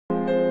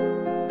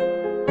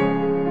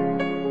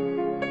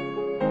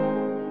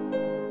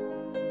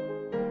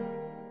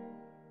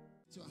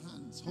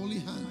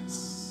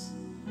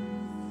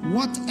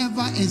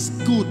whatever is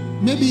good,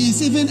 maybe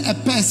it's even a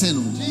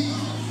person,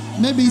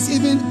 maybe it's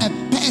even a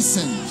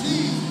person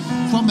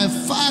from a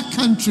far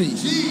country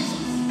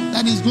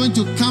that is going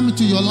to come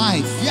to your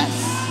life. Yes.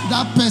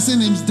 That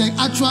person is the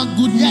actual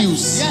good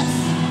news. Yes.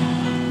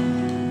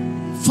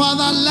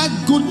 Father, let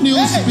good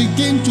news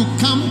begin to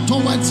come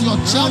towards your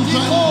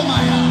children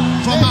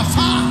from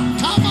afar.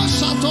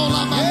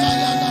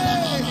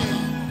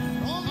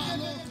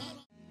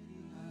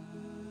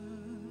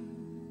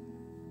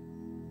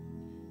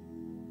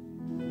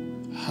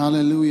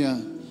 Hallelujah.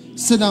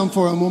 Sit down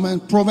for a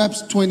moment.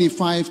 Proverbs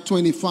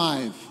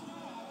 25:25.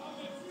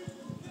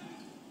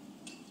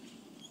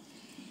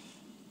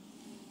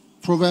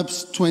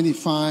 Proverbs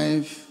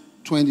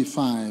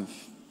 25:25.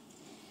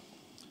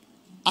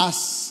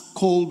 As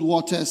cold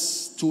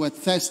waters to a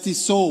thirsty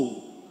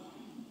soul,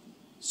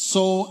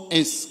 so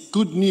is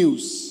good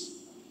news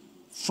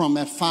from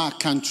a far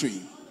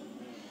country.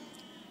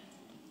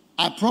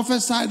 I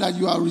prophesy that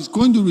you are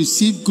going to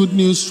receive good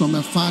news from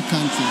a far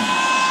country.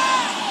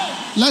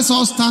 Let's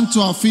all stand to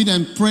our feet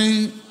and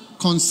pray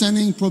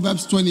concerning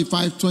Proverbs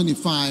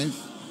 25:25.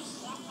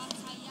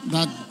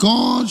 That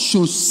God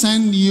should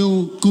send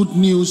you good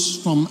news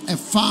from a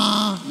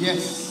far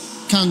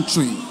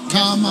country.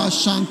 Kama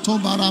shanto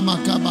barama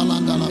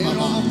kabalanda la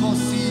baba.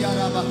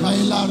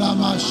 Laila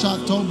rama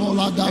shato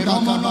bola da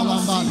baba.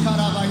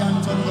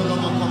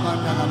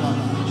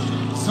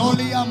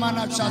 Solia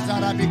mana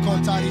chazara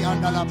bikotari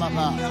andala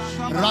baba.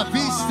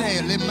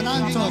 Raviste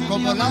limnanto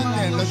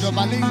cobolante lo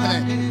jobalindre.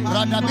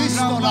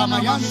 Radabisto la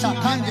mayanta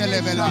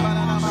cangele vela.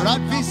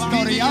 Radvisto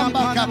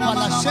riamba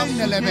capala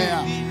scende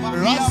levea.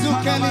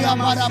 Razukeli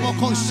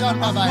abaraboko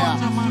shandabaya.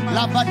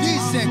 La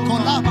badise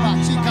colapa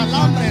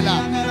cicalambrela.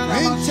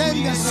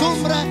 Vincende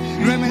sumbre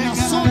remena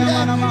sunde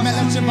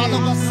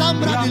melechevaloga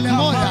sambra di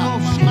lemoya.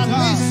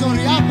 Maliso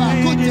riaba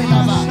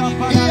kutelaba.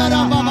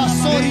 Iarababa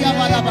soria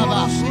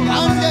balababa.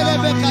 Andele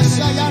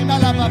Kashayanda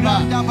la baba,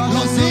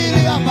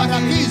 Losilia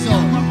Barakizo,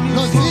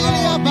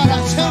 Losilia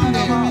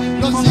Barachende,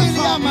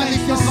 Losilia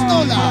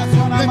Manifestola,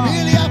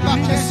 Lebilia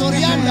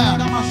Bakesorianda,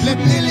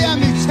 Lebilia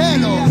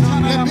Michelo,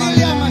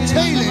 Lebilia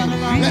Machele,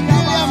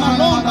 Lebilia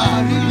Malomba,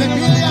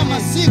 Lebilia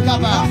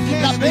Masikaba,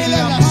 La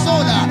Bella La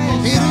Sola,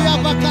 Iria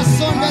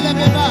Bakasonde le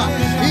Beba,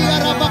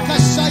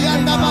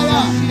 Iarabakashayanda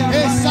Baya,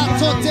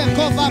 Esatote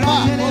Kovaba,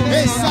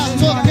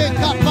 Esatote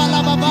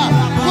Kapala Baba.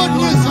 Good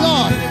news,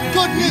 Lord.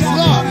 Good news,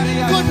 Lord.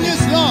 Good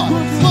news, Lord.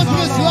 Good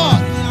news, Lord.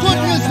 Good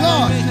news,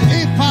 Lord.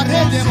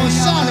 Iparede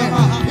Moshale,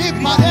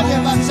 Iparede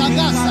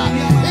Basagasa,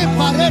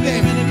 Iparede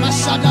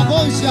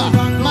Mashadabonja,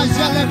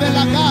 Majele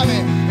Belagave,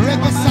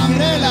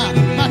 Rebesamrela,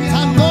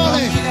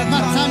 Matandole,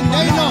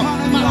 Matandeno,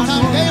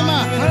 Matandema,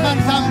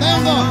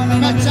 Matambengo,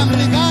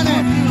 Machamrigane,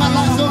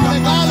 Malazon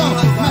Regalo,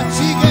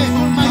 Machige,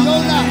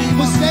 Mayola,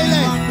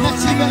 Musele,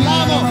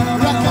 Machibelamo,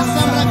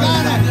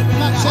 Rakasamragane,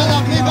 Machela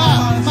Riba,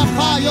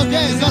 Mapayo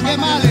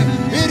Yogemale,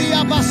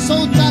 Iria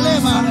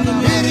Basontalema,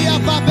 Iria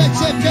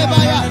Babeche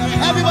Kebaya.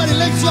 Everybody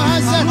lift your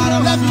hands and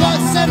let God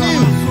send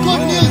you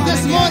good news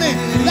this morning.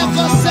 Let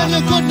God send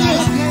you good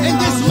news in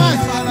this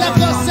month. Let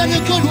God send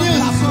you good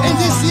news in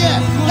this year.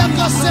 Let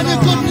God send you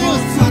good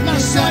news.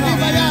 Mashadi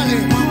Bayali,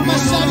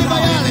 Mashadi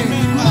Bayali,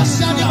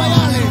 Mashadi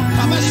Bayali,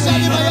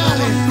 Mashadi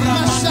Bayali,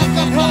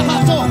 Mashaka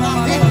Pahato,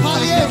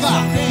 Impalieva,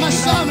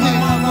 Mashamne,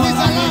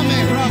 Nizalame,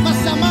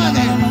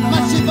 Masamane,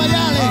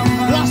 Machibayale,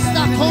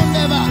 Rasta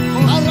Kondeva,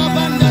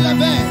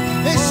 Arabandelebe,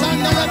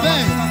 Eshandelebe,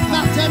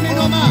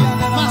 Nateminoma,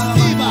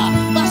 Maskiva,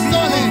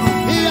 Bastole,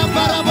 Ia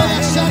Baraboya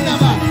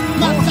Shandaba,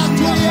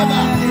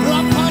 Matatulieva,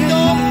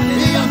 Rapando,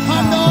 Ia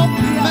Pando,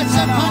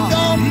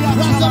 Mechapando,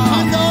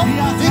 Razapando,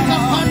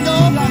 Ikapando,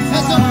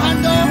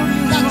 Ezopando,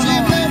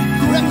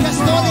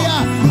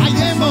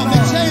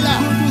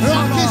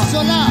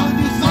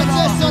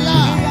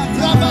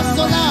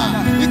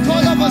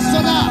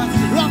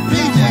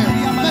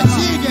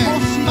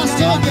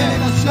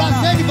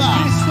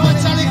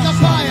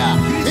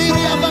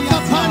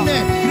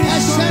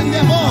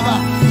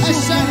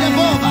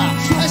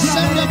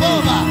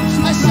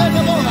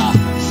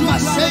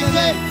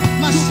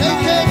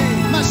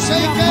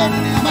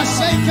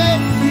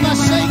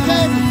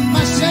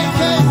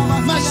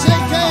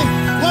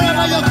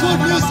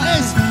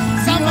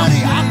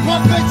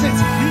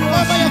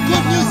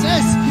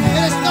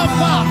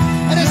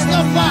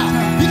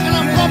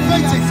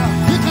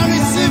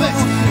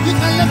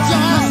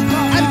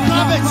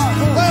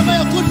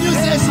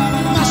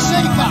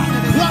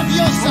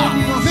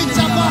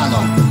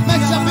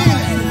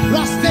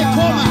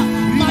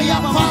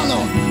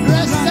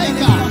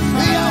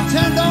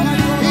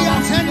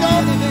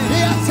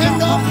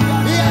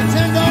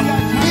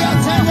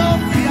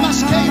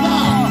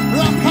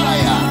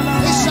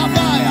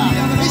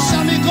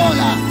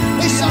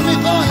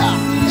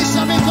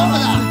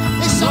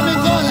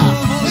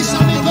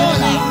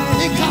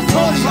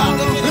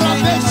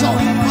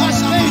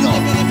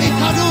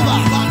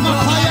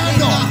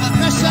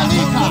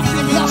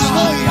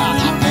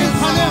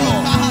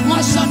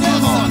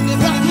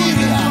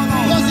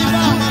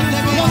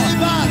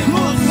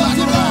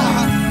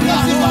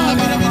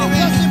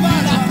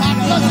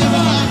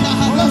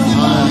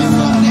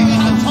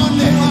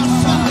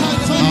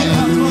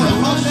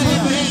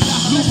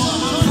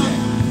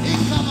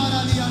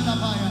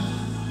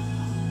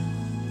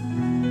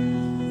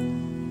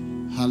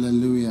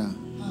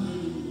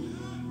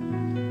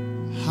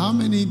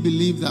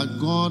 believe that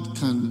God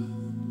can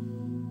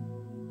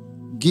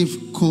give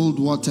cold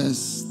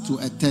waters to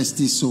a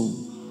thirsty soul?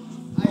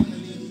 I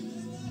believe.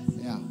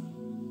 Yeah.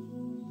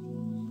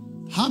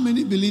 How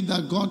many believe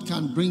that God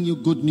can bring you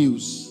good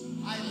news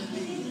I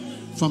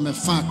believe. from a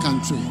far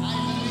country?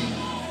 I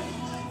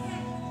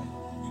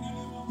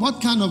What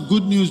kind of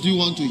good news do you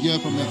want to hear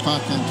from a far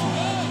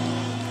country?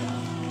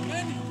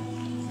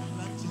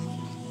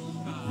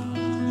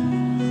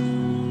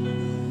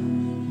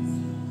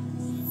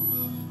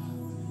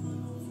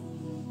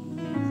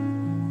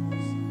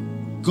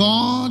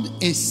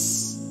 God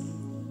is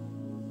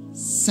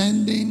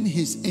sending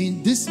his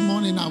angel. This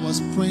morning I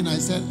was praying. I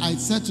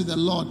said to the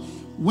Lord,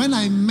 when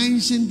I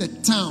mention the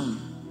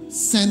town,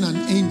 send an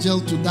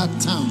angel to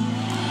that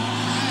town.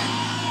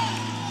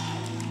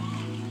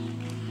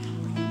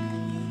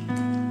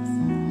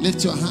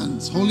 Lift your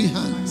hands, holy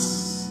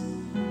hands.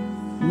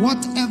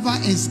 Whatever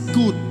is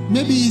good,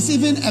 maybe it's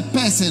even a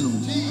person.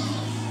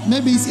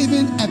 Maybe it's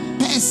even a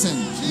person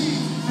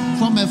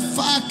from a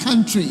far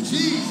country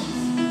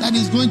that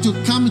is going to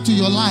come to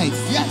your life.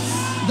 Yes.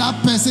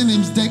 That person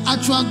is the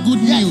actual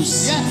good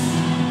news. Yes.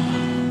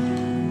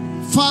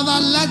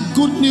 Father, let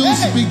good news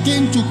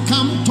begin to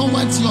come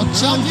towards your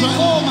children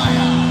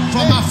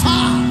from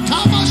afar.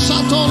 Kama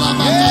shatola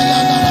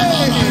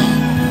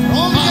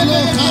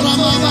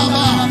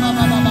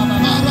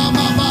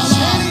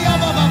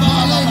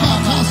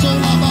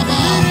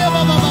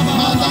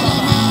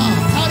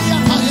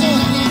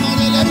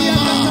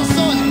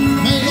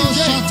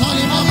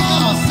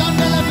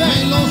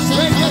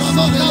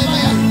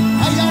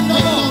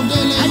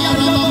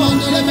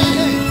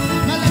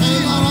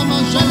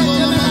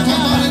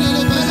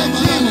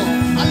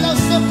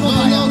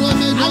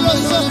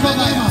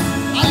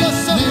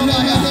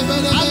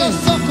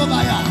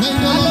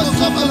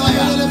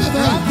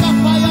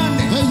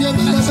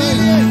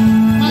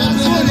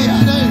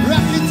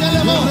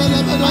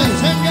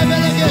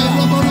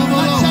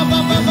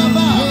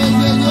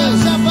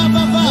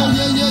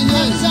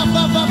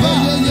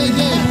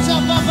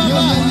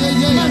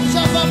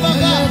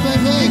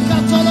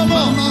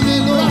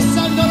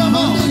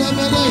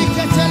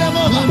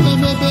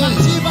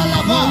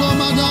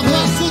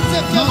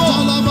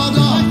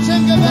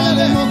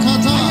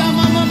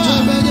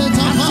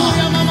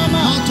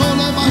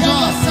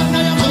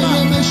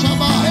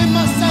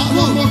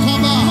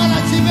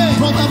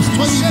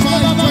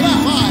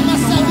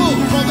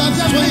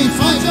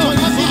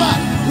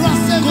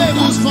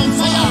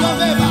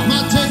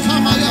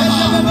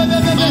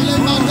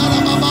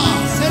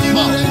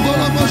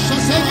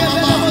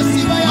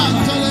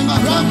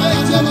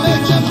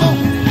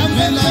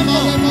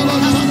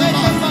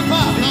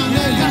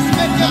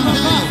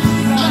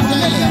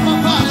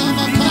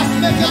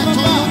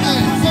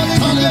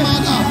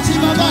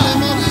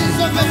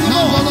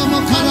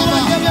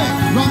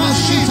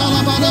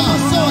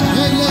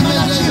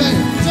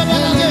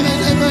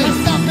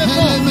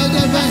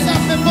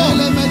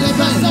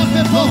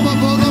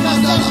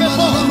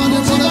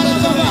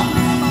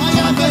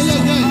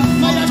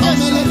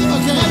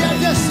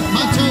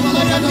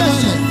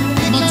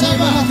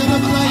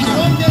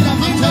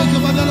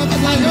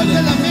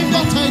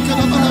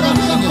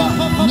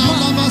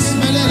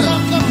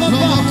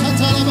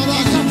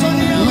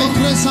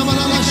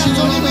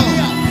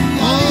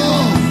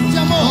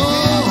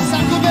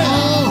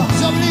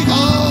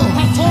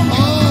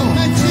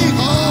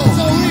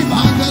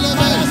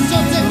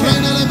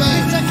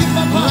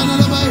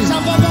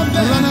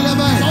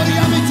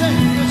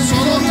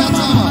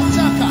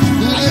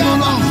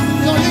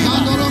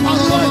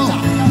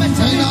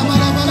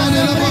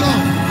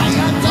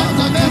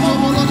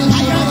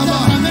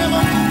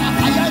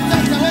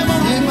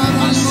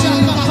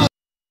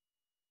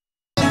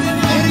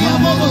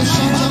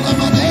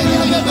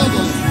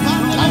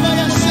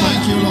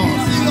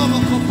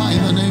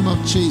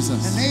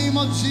Jesus. In the name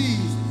of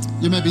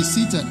Jesus. You may be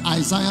seated.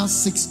 Isaiah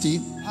 60.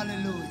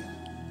 Hallelujah.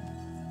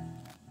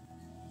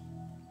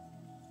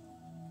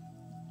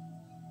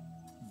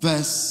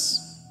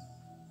 Verse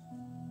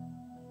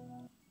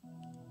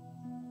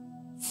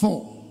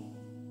 4.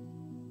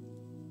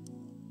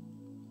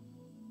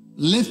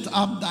 Lift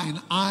up thine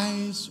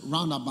eyes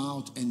round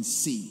about and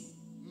see.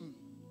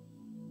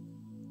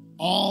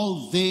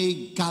 All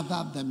they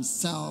gather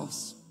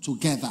themselves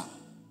together.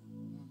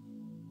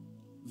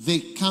 They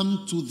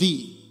come to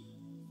thee.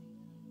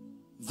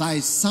 Thy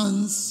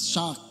sons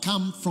shall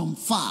come from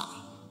far,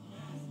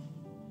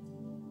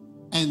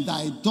 and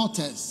thy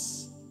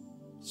daughters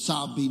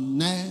shall be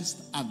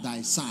nursed at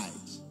thy side.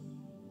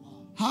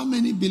 How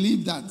many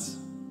believe that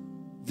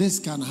this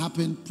can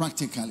happen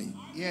practically?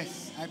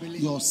 Yes, I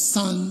believe. Your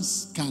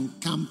sons can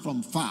come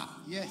from far.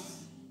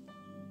 Yes.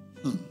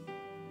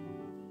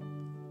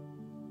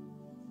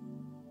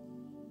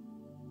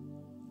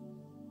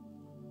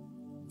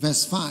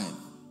 Verse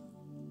 5.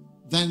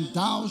 Then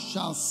thou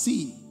shalt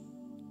see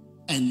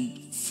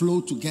and flow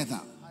together.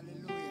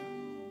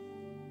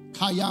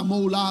 Hallelujah.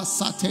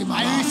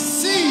 I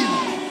receive.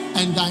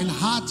 And thine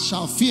heart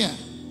shall fear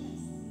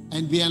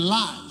and be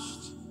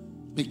enlarged,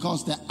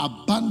 because the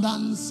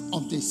abundance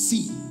of the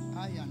sea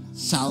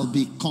shall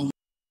be conquered.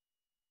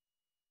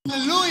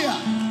 Hallelujah.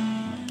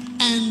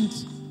 And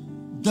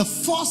the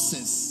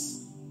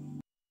forces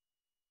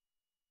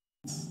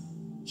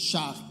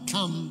shall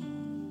come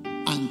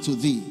unto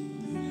thee.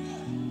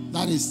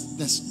 That is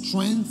the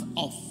strength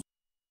of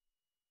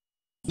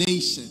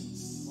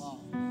nations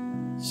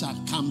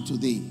shall come to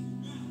thee.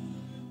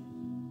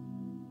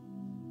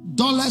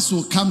 Dollars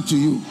will come to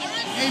you.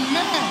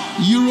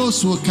 Amen.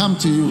 Euros will come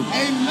to you.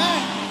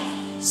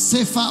 Amen.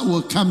 Sefa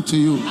will come to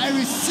you. I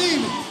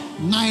receive it.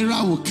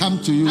 Naira will come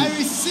to you. I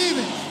receive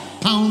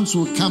it. Pounds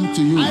will come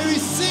to you. I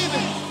receive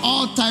it.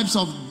 All types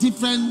of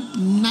different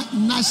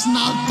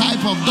national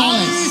type of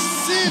dollars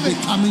receive will be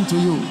it. coming to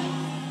you.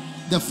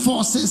 The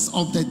forces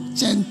of the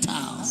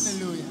Gentiles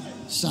Hallelujah.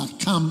 shall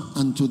come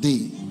unto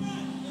thee.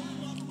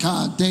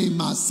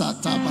 Kadema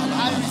sata I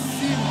balaba.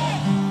 receive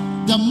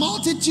it. The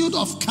multitude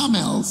of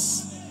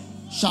camels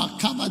shall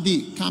cover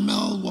thee.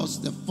 Camel was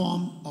the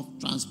form of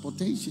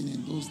transportation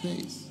in those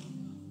days.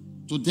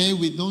 Today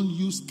we don't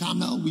use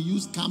camel. We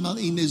use camel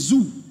in a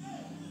zoo.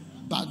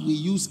 But we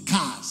use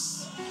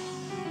cars.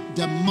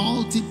 The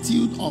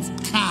multitude of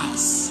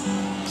cars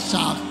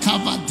shall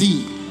cover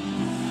thee.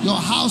 Your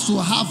house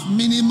will have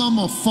minimum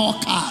of 4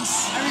 cars.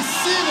 I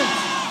receive it.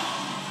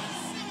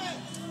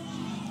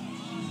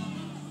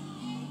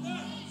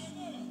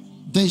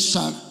 They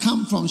shall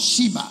come from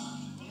Sheba,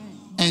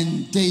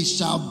 and they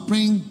shall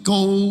bring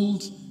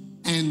gold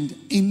and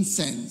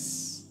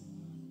incense,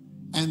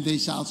 and they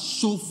shall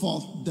show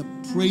forth the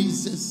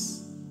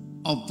praises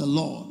of the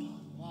Lord.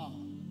 Wow.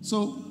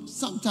 So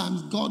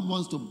sometimes God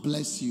wants to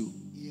bless you,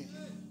 Yeah.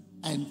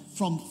 and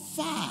from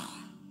far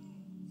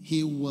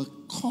he will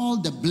call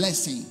the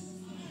blessing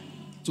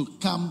to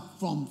come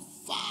from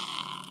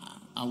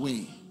far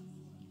away.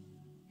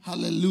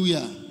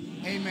 Hallelujah.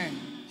 Amen.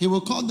 He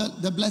will call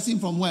the blessing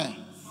from where?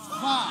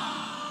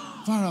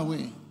 Far. Far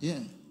away. Yeah.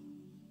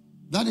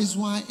 That is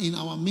why in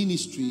our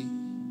ministry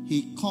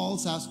he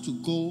calls us to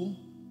go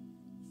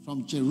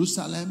from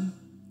Jerusalem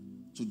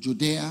to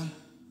Judea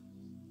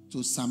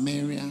to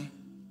Samaria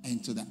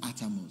and to the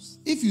uttermost.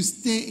 If you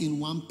stay in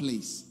one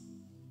place,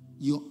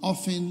 you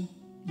often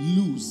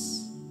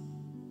lose.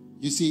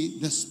 You see,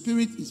 the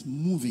Spirit is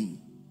moving.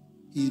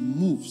 He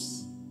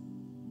moves.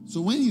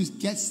 So when you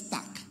get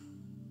stuck,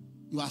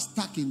 you are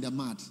stuck in the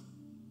mud,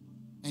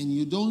 and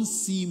you don't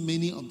see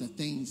many of the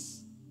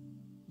things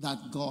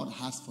that God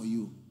has for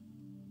you.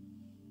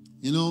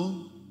 You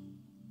know,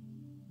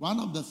 one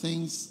of the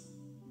things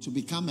to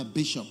become a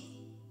bishop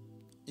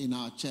in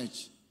our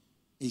church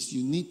is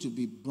you need to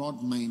be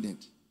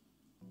broad-minded.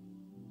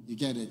 You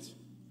get it?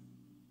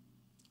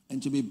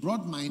 And to be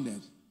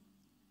broad-minded,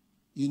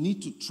 you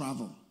need to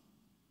travel.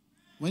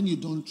 When you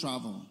don't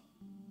travel,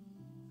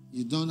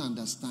 you don't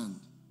understand.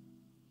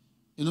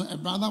 You know, a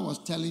brother was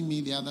telling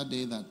me the other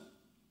day that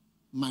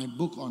my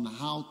book on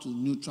how to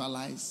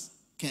neutralize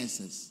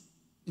curses.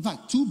 In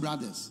fact, 2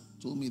 brothers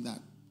told me that.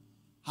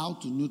 How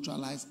to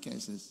neutralize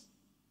curses.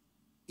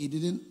 He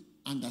didn't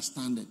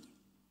understand it.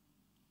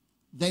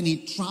 Then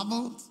he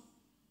traveled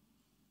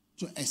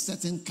to a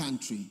certain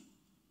country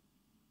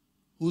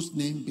whose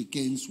name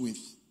begins with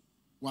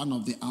one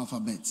of the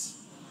alphabets.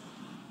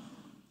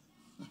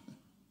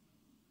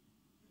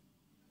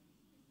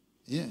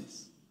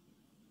 Yes.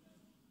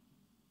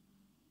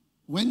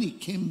 When he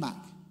came back,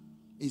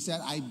 he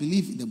said, I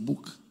believe in the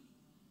book.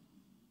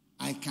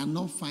 I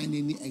cannot find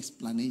any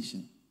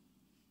explanation.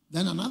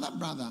 Then another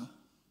brother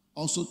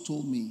also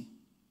told me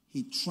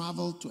he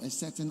traveled to a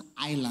certain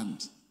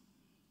island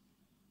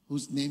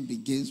whose name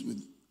begins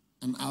with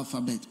an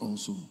alphabet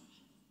also.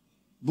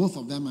 Both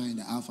of them are in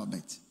the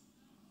alphabet.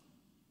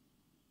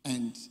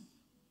 And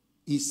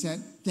he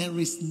said, there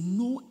is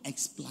no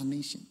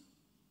explanation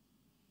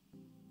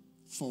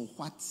for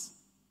what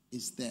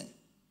is there.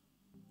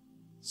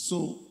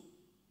 So,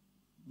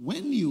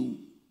 when you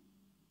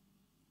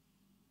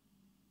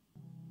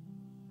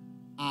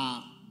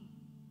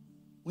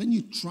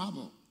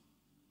travel,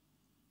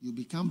 you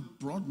become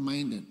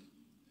broad-minded.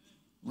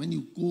 When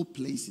you go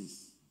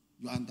places,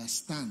 you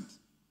understand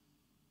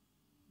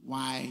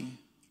why.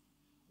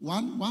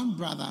 One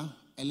brother,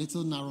 a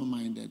little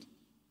narrow-minded,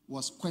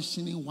 was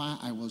questioning why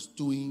I was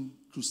doing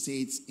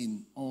crusades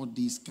in all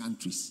these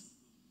countries.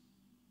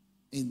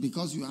 It's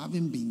because you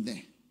haven't been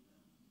there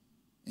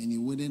and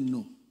you wouldn't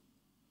know.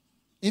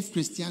 If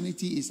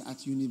Christianity is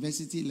at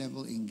university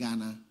level in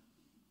Ghana,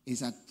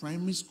 it's at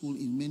primary school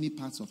in many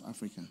parts of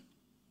Africa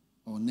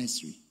or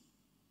nursery.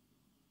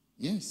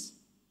 Yes.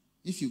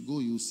 If you go,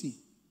 you'll see.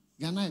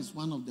 Ghana is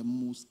one of the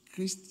most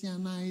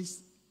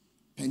Christianized,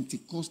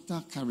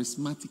 Pentecostal,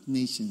 charismatic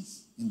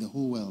nations in the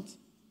whole world.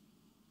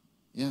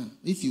 Yeah.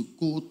 If you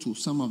go to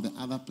some of the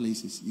other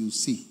places, you'll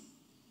see.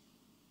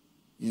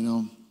 You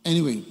know.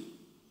 Anyway.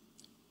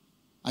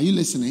 Are you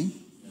listening?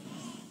 Yes.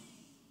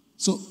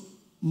 So,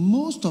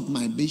 most of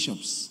my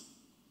bishops,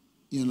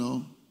 you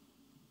know,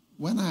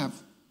 when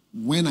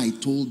I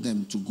told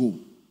them to go,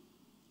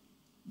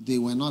 they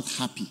were not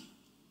happy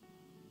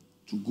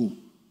to go.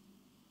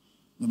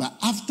 But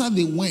after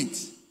they went,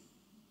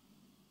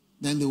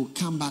 then they will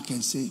come back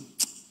and say,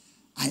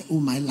 I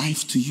owe my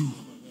life to you.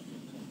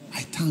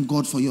 I thank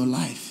God for your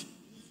life.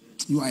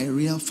 You are a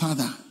real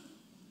father.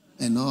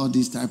 And all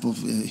these type of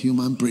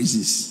human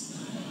praises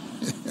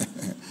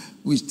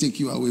which take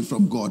you away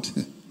from God.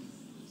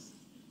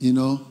 You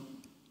know.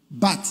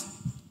 But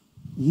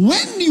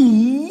when you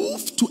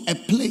move to a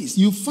place,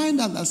 you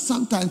find out that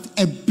sometimes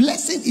a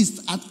blessing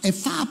is at a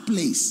far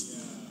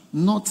place,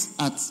 not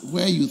at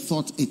where you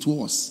thought it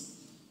was.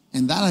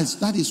 And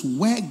that is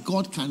where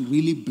God can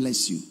really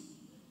bless you.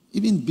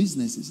 Even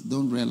businesses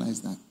don't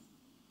realize that.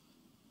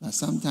 That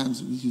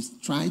sometimes if you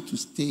try to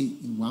stay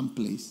in one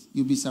place,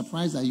 you'll be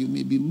surprised that you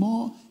may be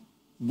more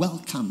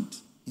welcomed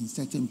in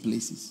certain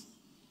places.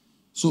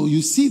 So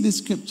you see the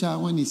scripture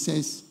when it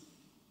says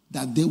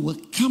that they will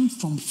come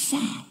from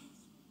far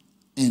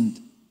and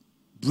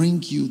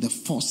bring you the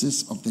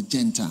forces of the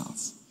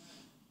Gentiles.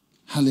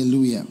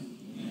 Hallelujah.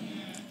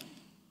 Amen.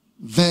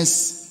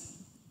 Verse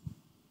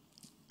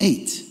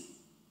 8.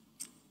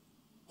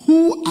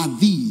 Who are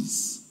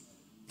these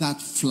that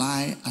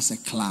fly as a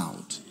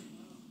cloud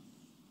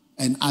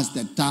and as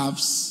the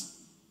doves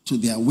to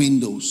their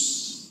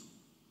windows?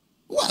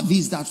 Who are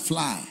these that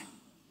fly?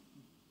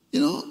 You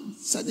know,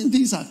 certain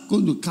things are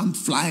going to come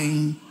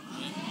flying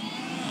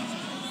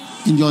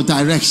in your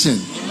direction.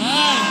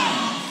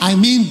 I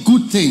mean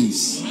good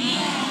things.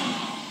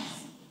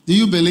 Do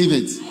you believe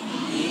it?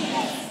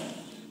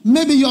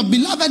 Maybe your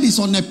beloved is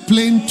on a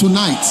plane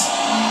tonight.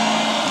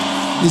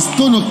 It's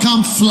going to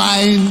come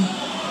flying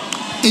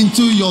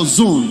into your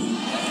zone.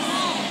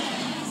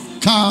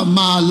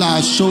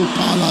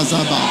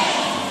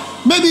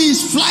 Maybe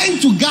he's flying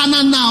to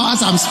Ghana now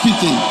as I'm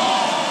speaking.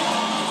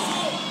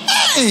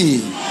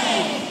 Hey!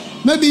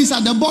 Maybe he's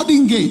at the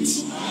boarding gate.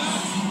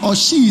 Or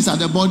she is at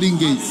the boarding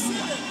gate.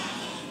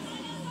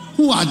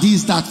 Who are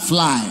these that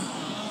fly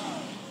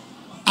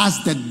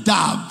as the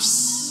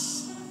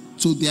doves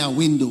to their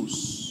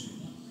windows?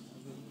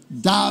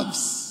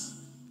 Doves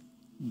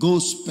go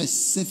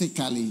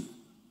specifically.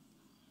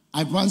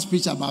 I once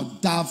preached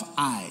about dove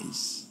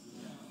eyes.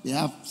 They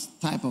have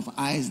type of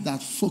eyes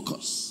that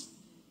focus.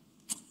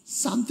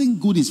 Something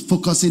good is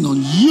focusing on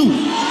you.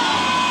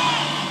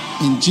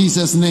 In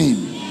Jesus' name.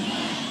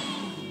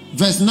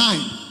 Verse 9.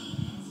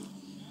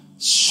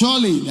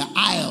 Surely the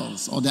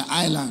isles or the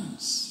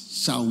islands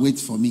shall wait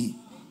for me.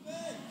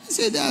 He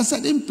said there are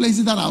certain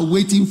places that are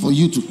waiting for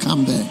you to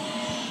come there.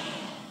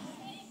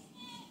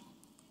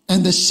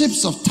 And the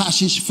ships of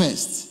Tarshish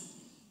first,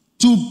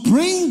 to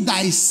bring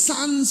thy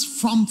sons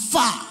from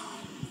far.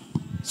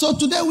 So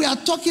today we are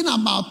talking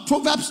about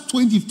Proverbs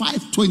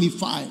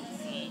 25:25.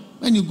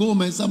 When you go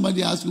home and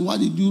somebody asks you, what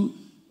did you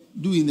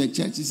do in the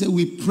church? You say,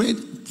 we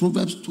prayed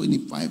Proverbs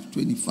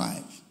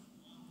 25:25.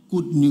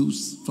 Good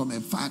news from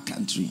a far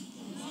country.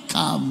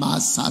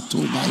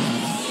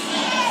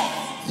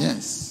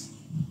 Yes,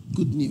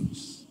 good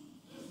news.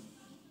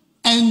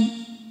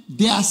 And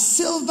their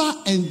silver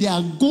and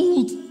their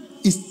gold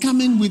is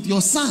coming with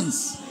your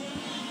sons.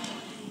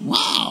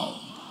 Wow.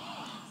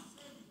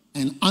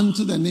 And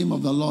unto the name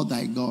of the Lord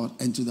thy God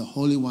and to the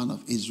Holy One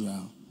of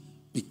Israel,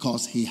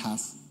 because he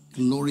has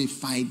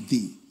glorified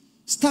thee.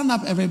 Stand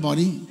up,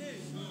 everybody.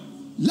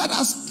 Let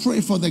us pray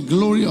for the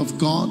glory of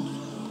God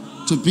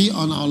to be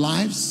on our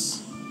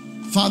lives.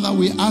 Father,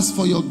 we ask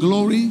for your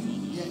glory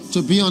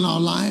to be on our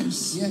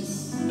lives.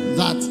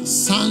 That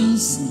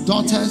sons,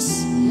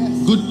 daughters,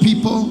 good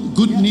people,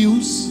 good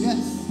news,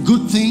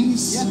 good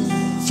things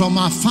from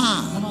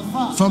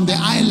afar, from the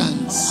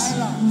islands,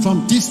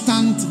 from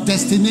distant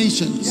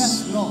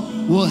destinations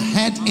will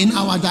head in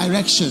our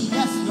direction.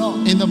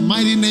 In the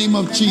mighty name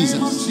of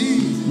Jesus.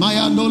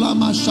 Mayandola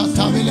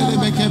mashatavile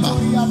lebekeba.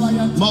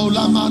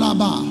 Mola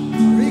maraba.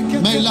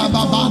 Mela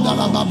babanda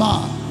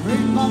rababa.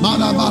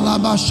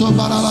 Malabalaba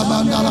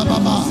shobarabanda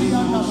rababa.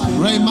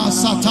 Rema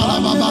satara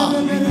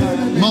baba.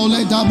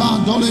 Mole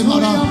daba dole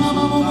mara.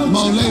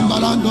 Mole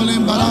barandole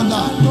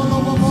baranda.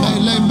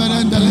 Mele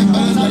berende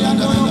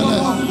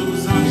berende.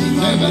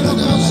 Hey,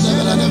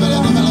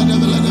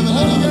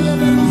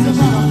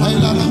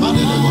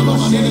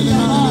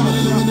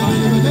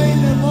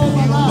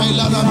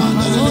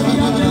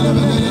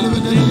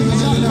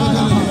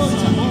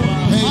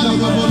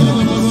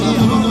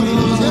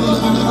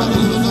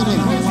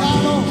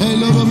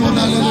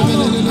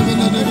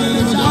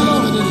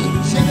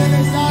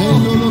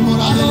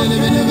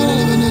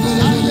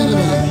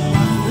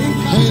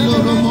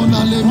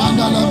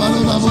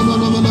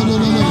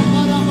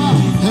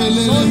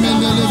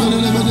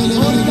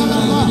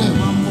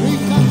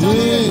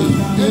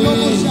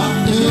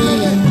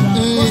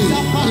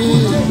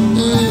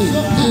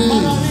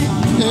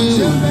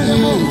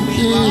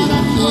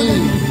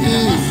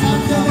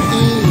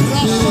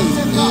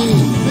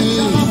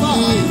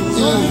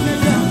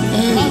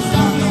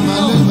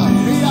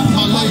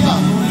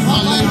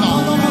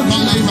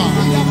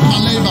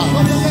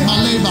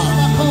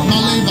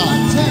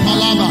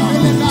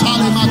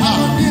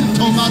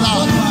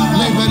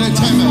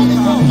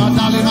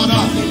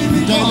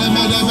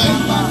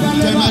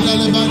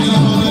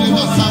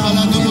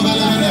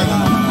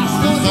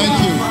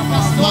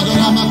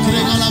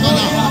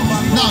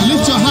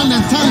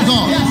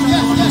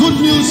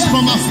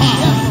 from afar,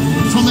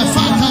 from a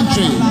far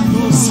country,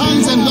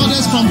 sons and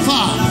daughters from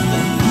far,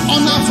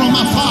 honor from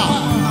afar,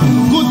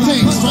 good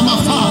things from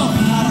afar.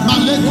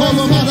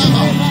 Malekolo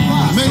madama,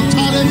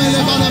 mentare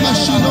mele balaba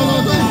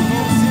shidolodo,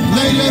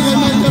 lele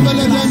mele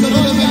bele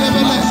bele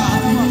bele,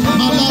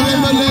 malare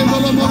mele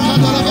bolo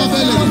mokadara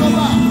bele,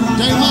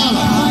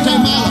 temala,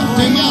 temala,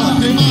 temala,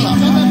 temala,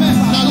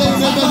 nale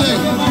bele,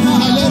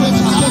 nale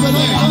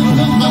bele,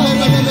 male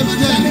bele bele,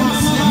 male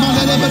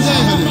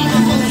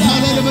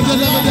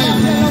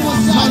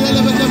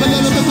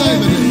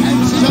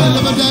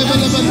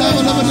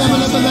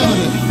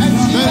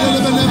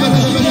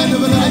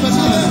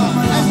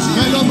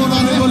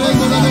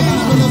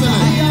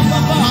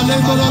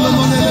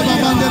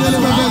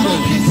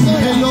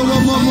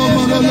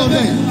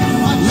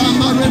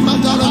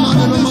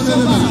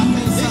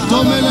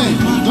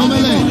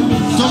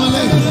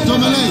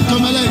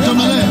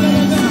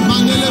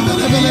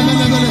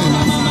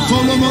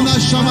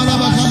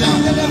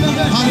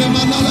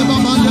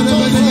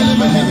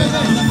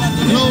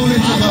Glory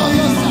to God.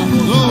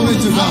 Glory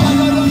to God.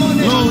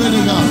 Glory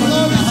to God.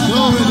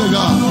 Glory to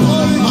God.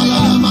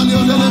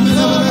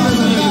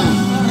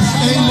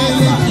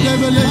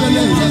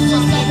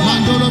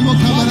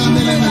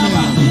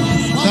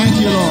 Thank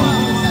you, Lord.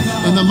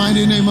 In the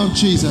mighty name of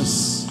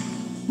Jesus,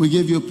 we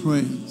give you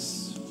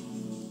praise.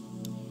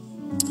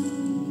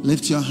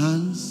 Lift your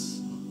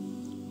hands.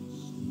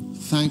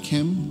 Thank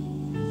Him.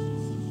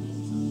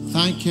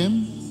 Thank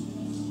Him.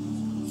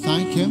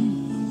 Thank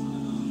Him.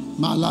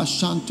 Mala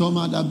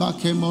shantoma da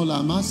bake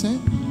mola mase.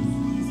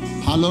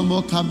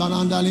 Halomo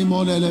kabarandali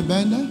mole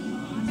lebende.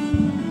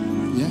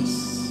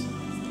 Yes.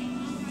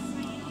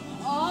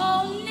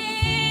 All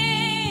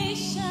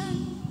nations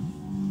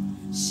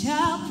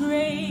shall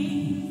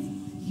praise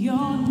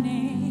your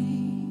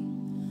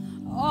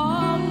name.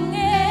 All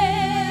nations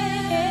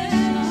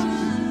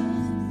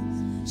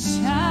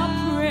shall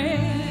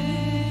praise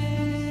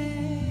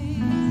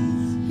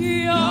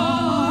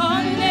your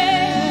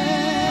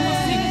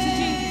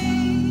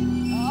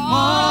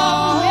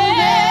all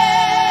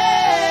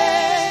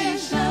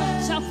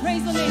nations shall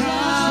praise the name.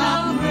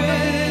 Shall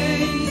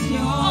praise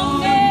your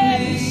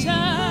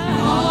nation.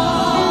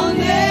 All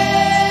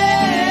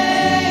nations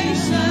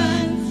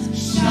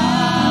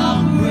shall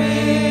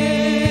praise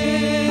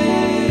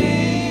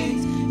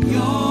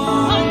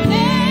your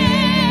nation.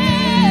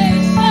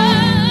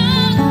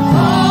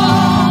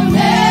 All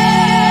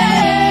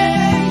nations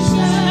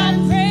shall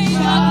praise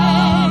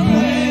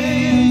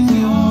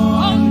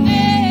your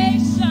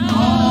nation.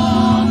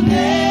 All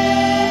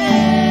nations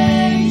shall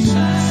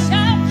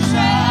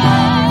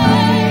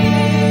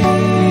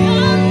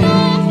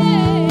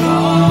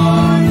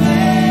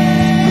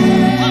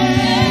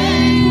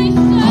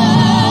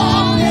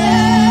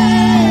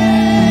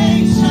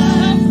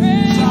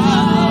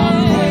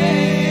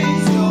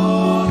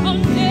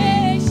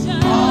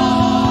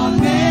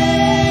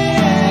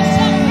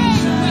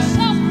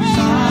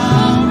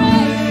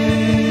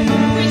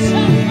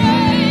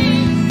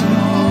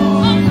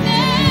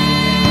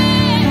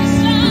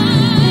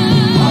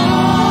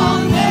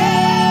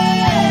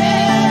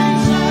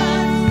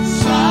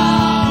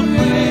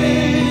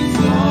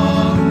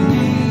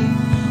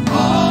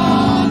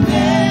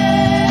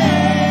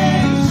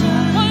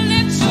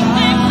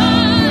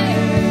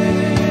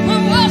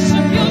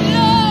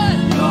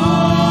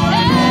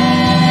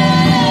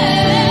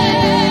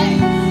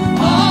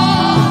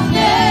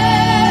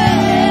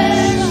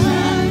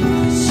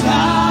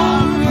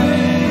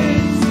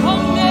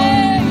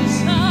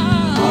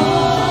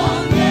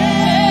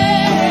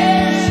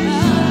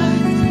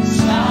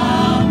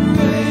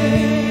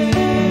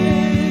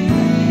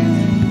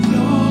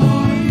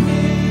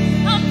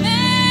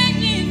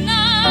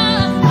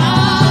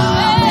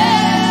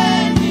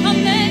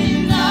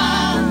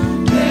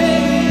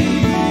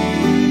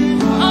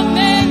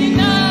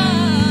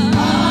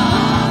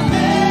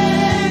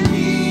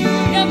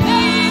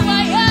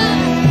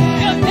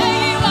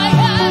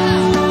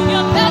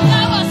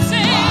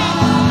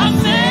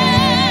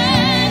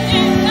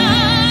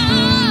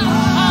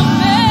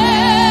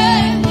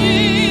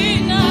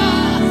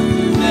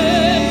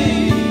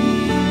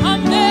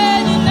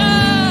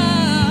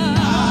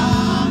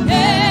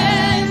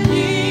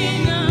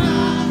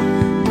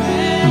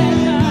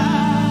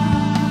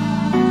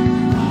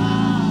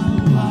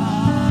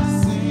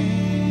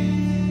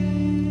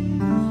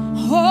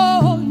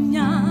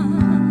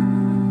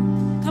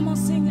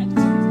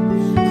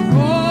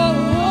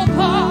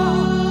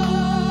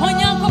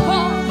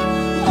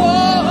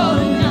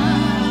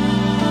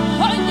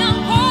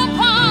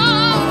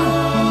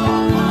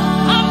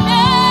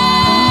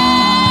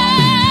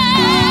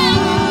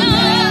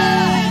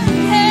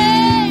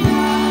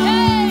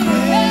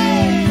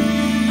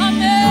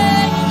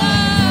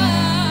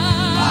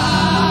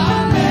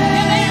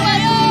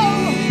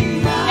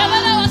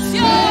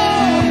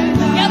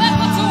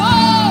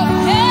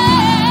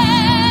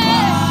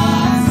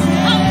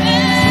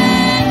Amen.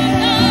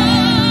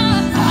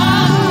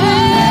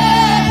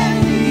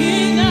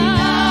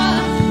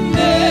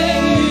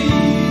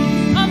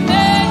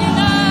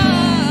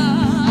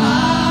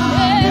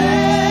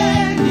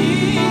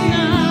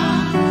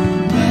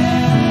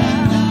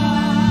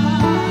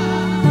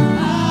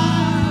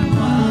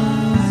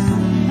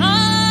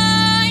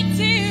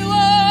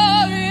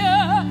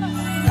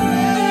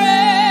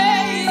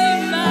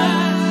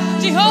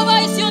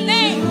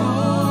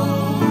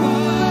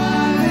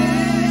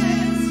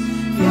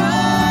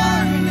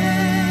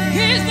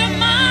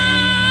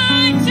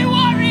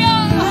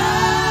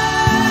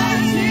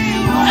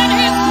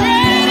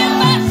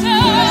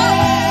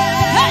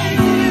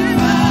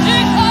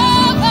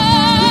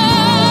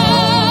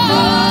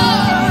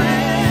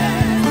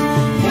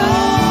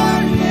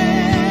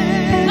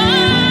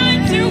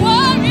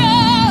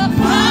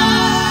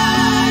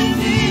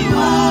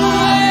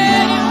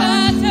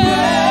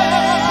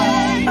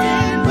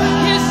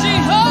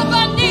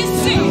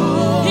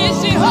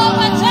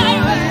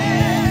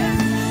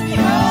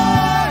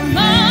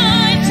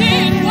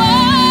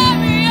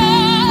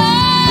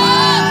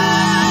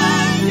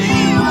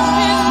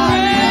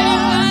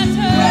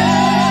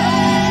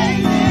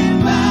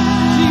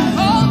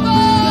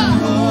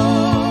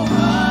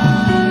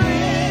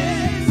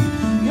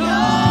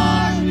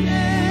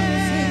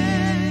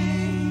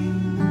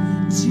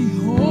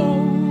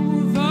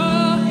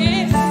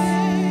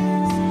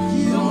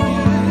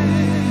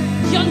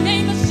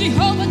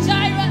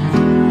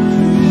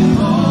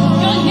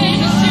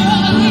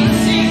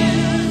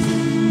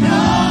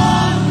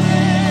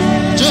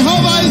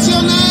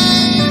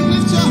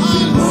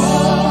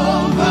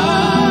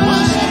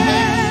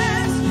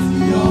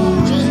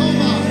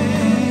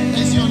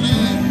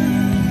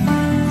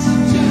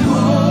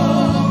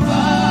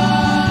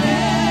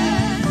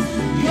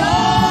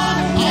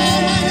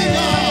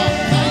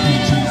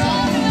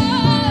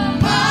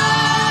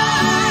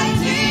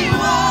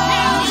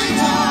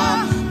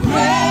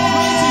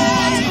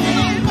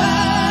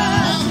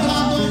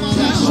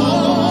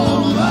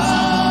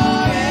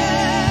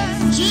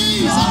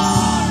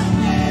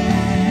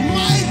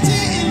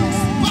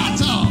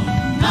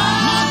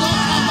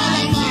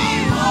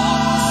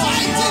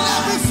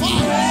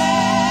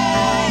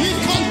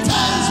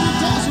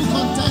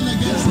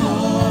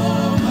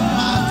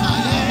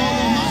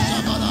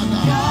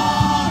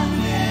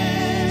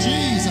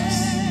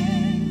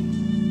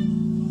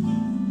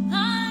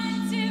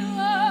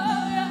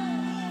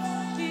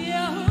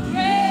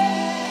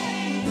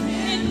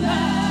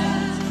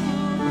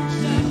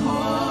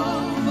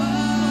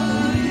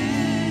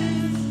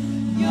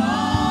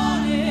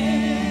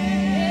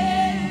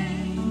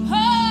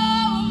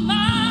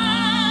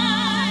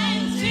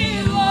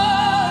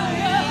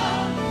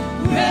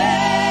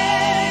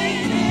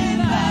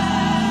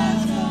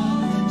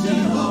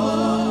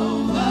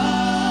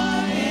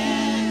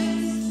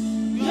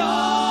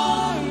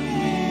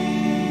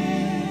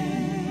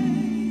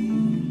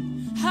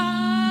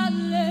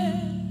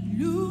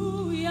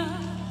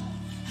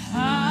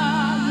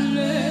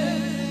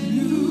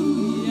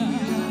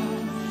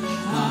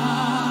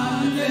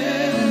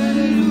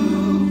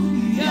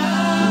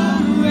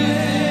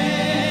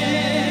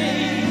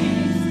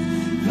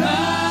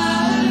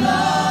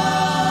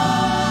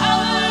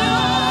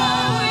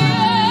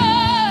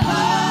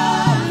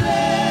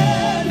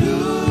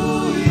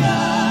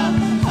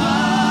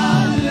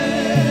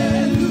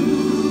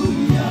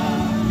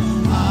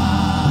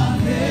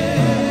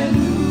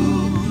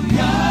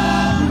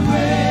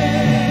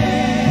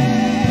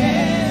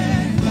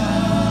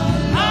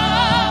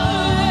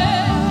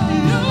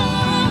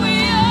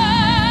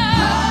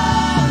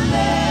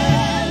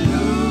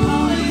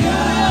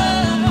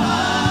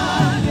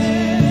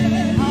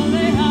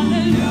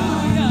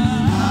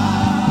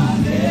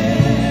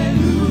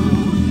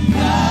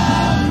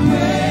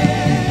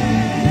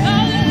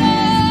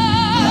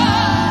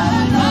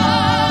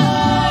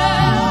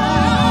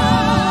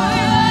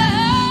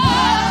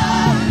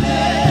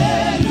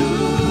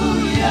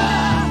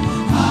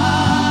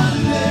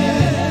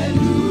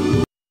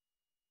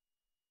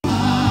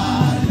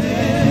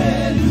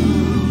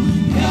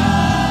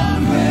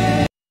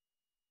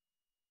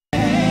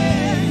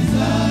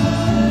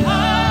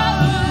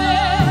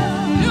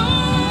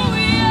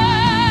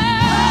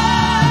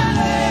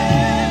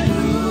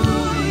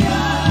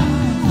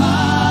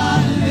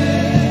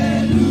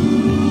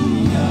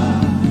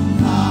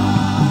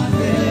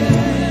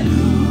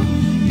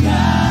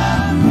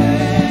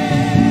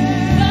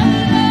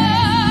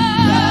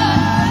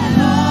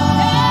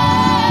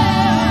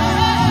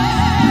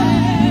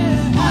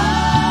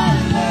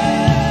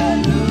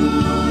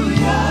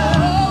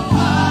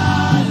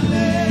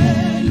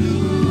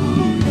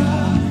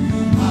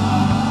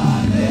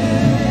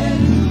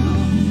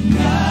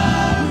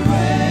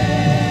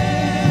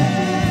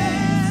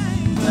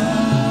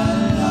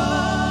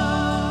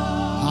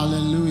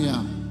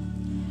 Hallelujah.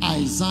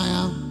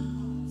 Isaiah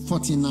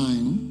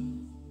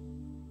 49.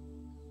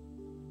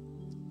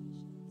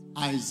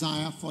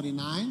 Isaiah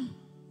 49.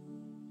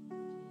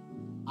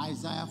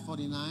 Isaiah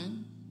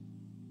 49.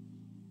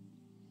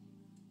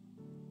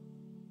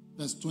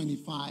 Verse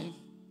 25.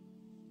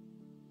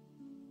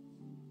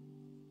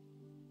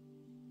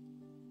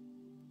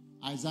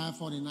 Isaiah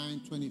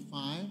 49,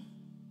 25.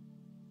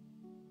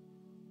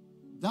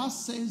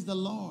 Thus says the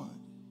Lord,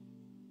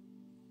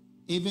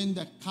 even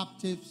the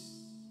captives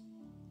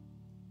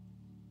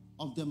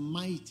of the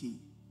mighty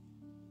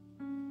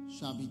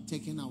shall be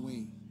taken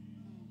away,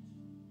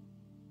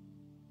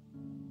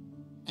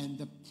 and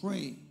the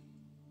prey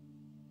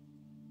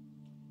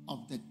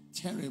of the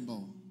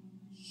terrible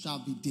shall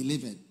be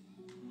delivered.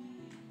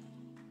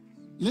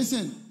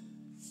 Listen,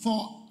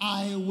 for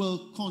I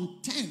will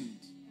contend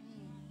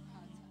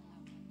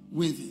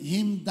with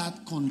him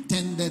that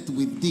contendeth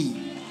with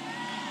thee.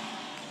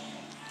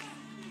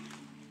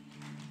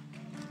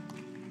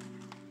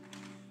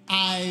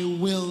 I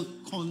will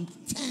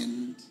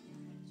contend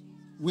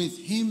with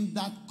him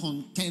that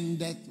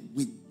contendeth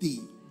with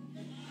thee.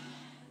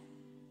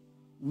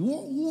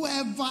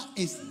 Whoever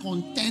is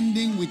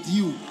contending with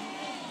you,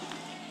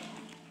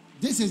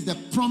 this is the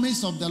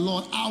promise of the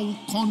Lord. I will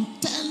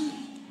contend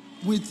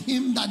with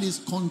him that is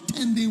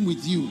contending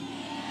with you.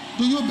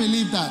 Do you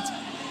believe that?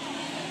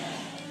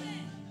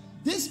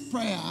 This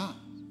prayer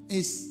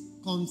is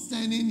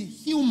concerning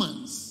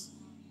humans.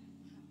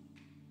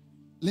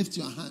 Lift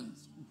your hands.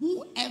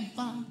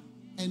 Whoever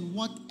and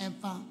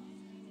whatever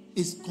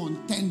is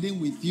contending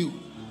with you,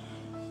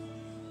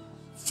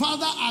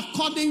 Father,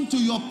 according to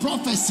your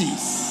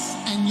prophecies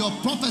and your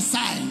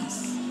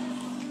prophecies,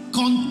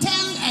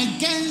 contend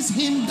against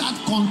him that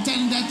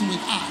contendeth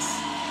with us.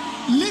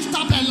 Lift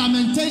up a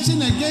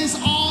lamentation against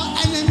all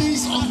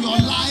enemies of your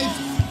life,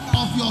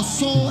 of your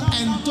soul,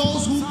 and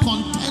those who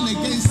contend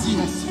against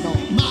you.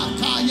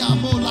 Makaya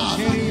Bola,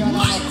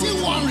 mighty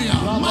warrior,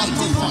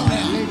 mighty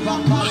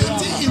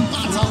in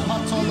battle.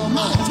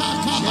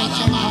 Mataka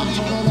Balama,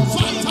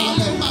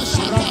 Fatale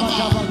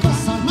Mashataba,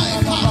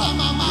 Mekala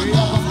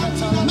Mamada,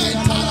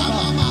 Mekala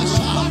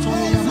Mamasha,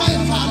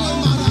 Mekala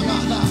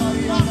Maramada,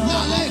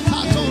 Nale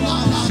Katola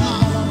Lama,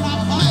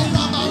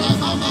 Mekala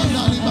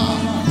Mamada Liba,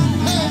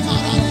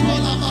 Mekala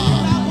Libolaba,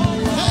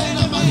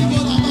 Mekala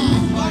Malibolaba,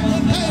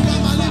 Mekala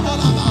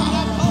Malibolaba,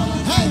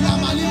 Mekala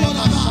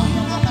Malibolaba,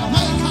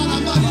 Mekala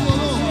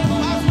Malibolo,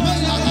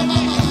 Mekala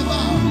Mamalaba,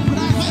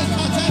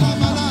 Mekala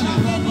Malala,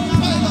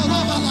 Mekala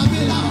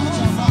Malabila,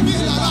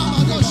 Mila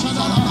Ramado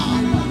Shadalaba.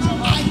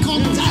 I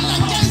contend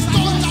against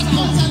those that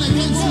contend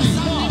against me.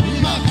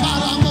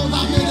 Mekala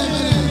Mola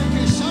Melebele,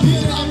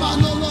 Mila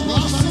Manolo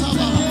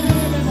Moshataba,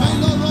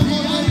 Melolo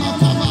Mole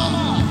Mataba,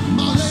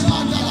 Malema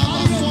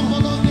Dalaba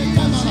Sombolo de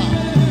Kamala,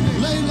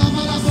 Leila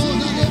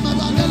Malaboda de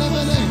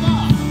Madanelebele,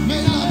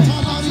 Mela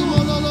Talari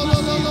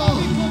Mololololo,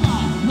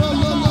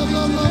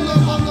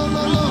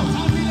 Lololololololololo,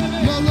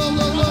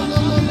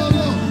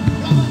 Lololololololo,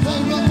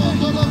 Leila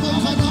Mondolo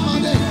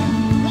Mokanamade,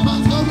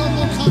 Mandolo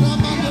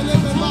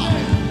Mokanamandelebeba,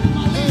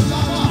 Leila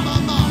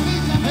Ramama,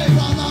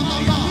 Leila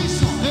Ramama,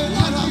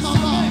 Leila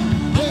Ramama,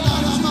 Leila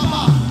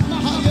Ramama,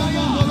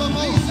 Hayamondolo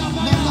Mo,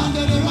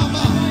 Melandere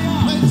Mama,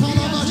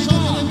 Mentalama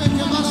Shondole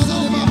Mekemala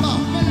Mama,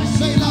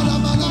 Leila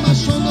Ramama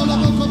Shondolo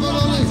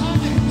Mokobolole,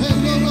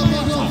 Leila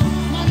Ramama,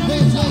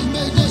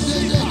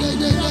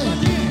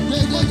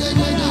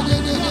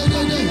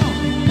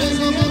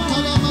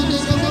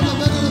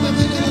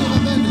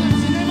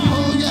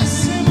 oh yes,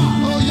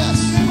 oh yes,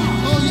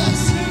 oh yes,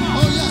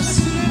 oh yes.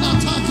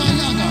 Nataka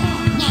Yaga,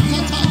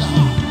 Nakatada.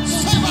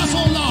 Save us,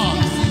 oh Lord,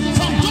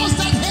 from those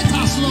that hate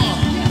us, Lord.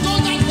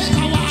 Those that hate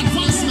our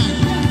advancement,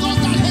 those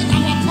that hate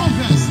our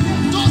progress,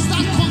 those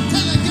that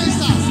contend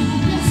against us.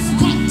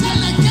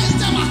 Contend against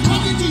them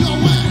according to your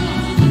word.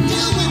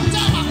 Deal with them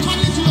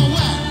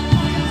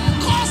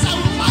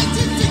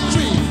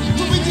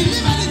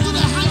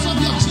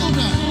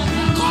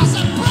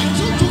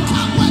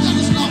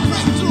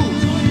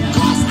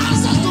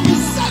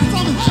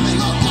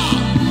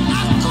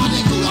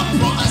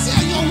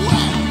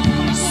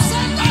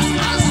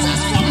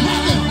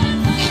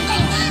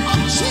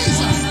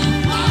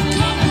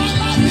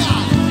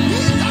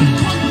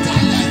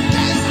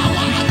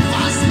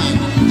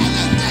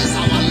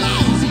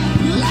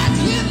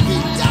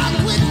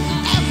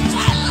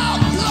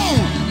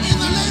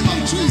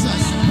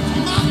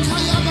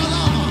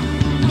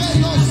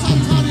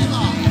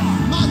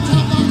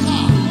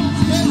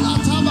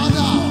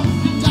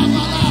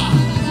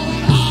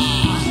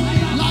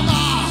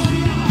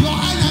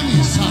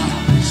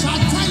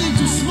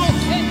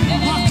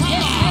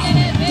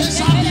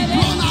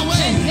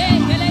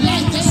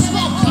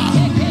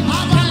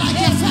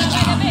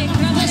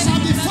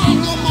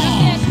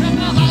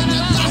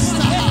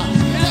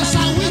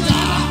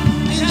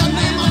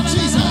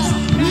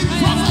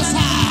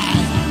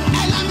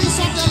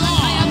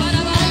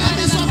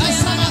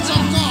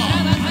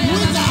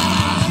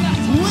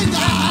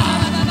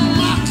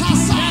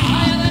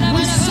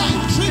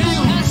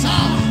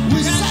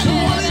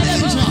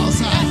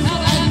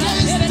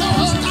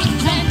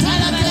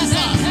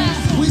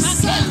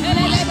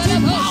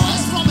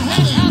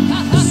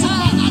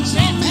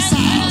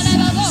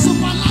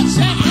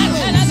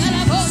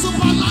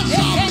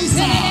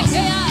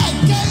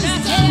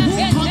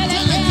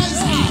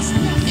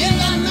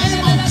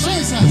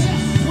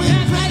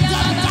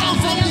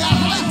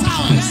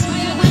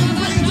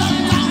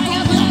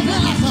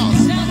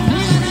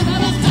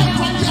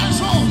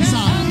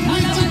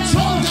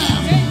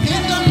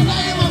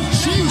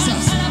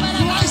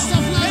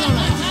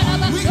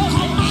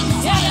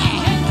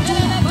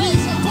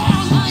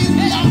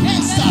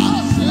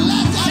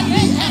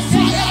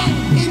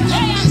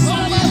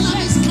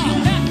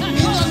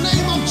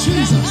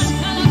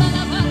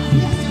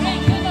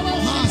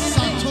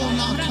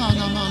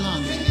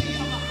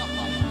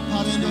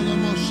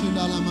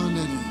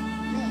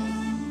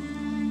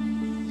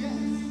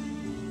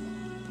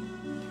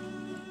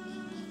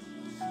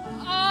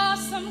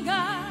Awesome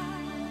God,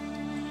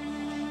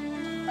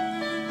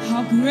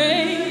 how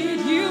great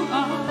you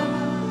are.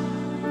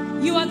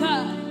 You are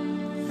God.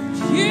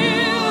 You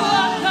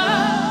are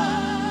God.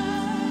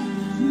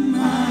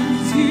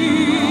 Mighty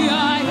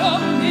are your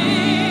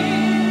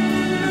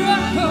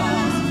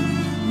miracles.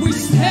 We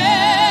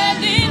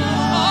stand in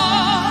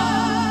awe.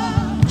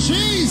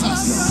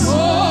 Jesus.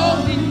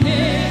 Holy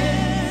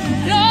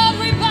name. Lord,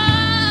 we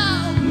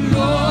bow.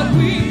 Lord,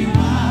 we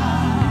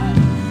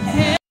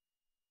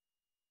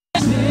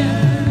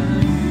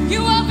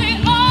you are the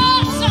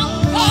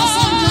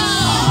awesome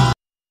God.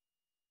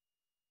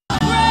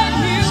 Great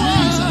you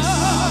are.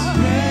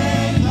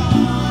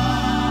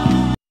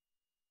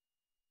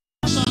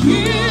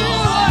 You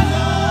are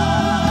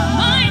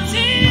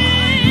mighty.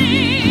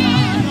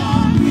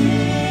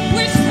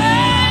 We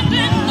stand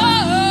in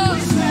awe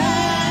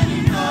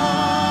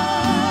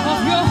of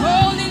your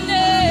holy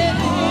name.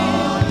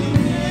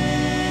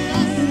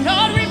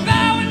 Lord, we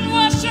bow and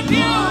worship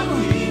you.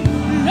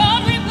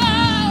 Lord, we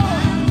bow.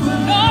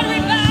 Lord, we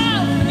bow.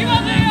 You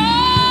are the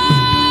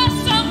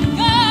awesome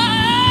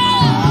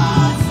God.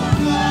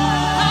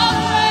 How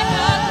great,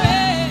 how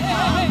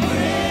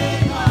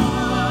great.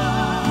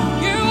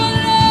 You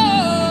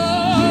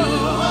alone.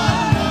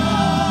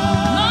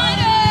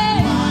 Mighty.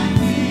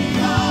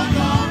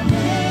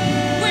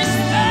 We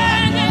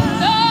stand in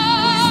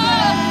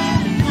awe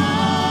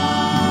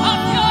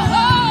of your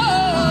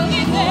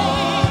holy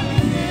name.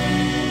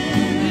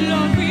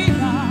 Lord, we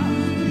bow.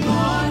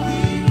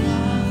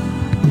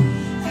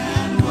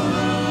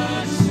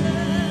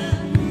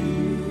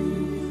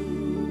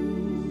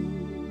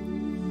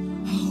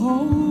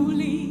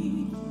 Holy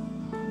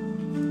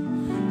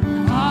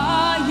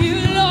are you,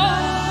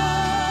 Lord.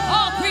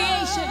 All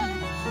creation,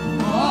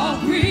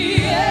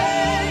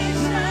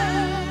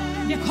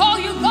 they call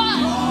you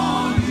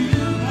God.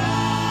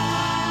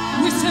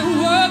 We say,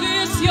 worthy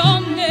is your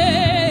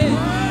name.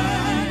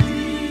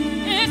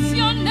 It's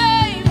your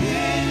name.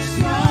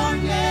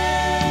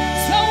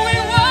 So we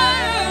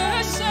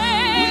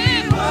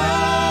worship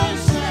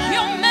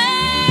your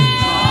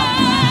majesty.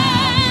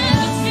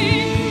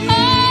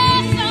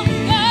 Awesome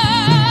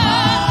God.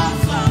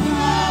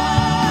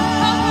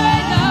 How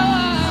great thou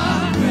art.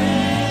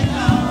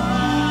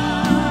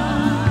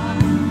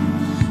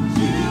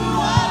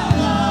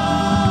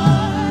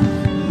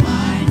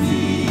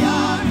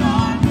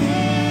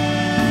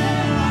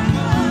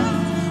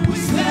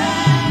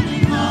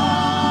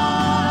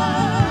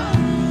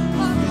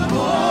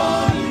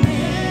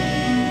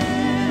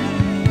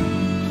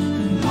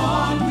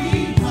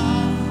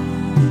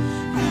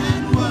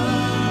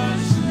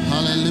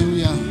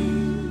 Hallelujah.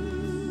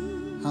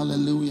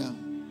 Hallelujah.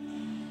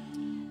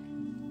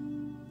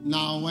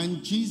 Now,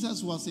 when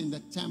Jesus was in the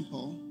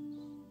temple,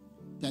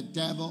 the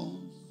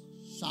devil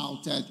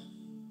shouted,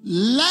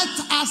 "Let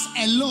us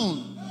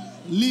alone.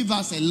 Leave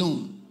us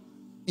alone."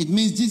 It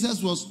means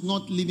Jesus was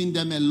not leaving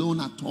them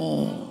alone at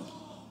all.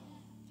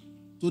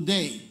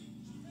 Today,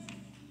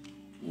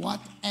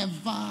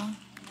 whatever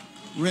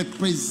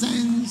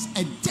represents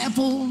a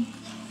devil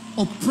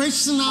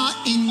operational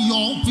in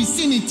your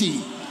vicinity,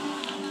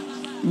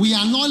 we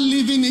are not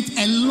leaving it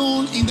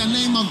alone in the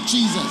name of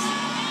Jesus.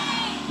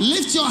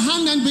 Lift your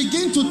hand and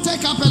begin to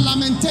take up a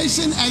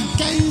lamentation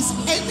against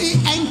any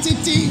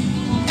entity,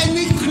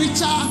 any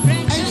creature,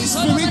 any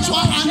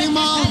spiritual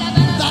animal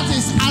that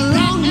is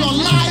around your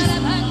life,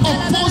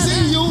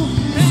 opposing you,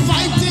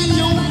 fighting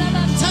you,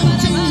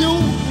 tempting you,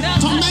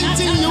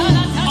 tormenting you,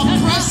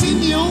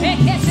 oppressing you,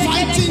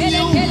 fighting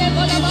you, in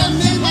the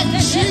name of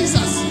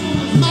Jesus.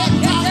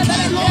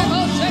 Matakelo,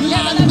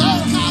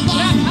 Lanakaba,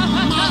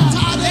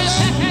 Matadele,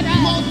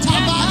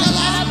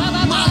 Motabadela,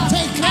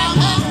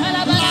 Matekama,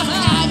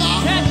 Lakaba,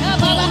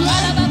 Ole,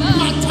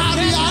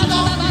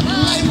 Matariano,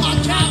 Le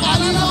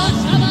Matabalino,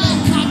 Le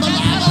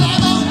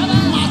Kabalabalo,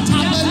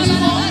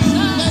 Matabelino,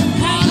 Le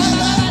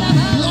Palele,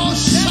 Lo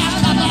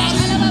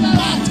Shakabari,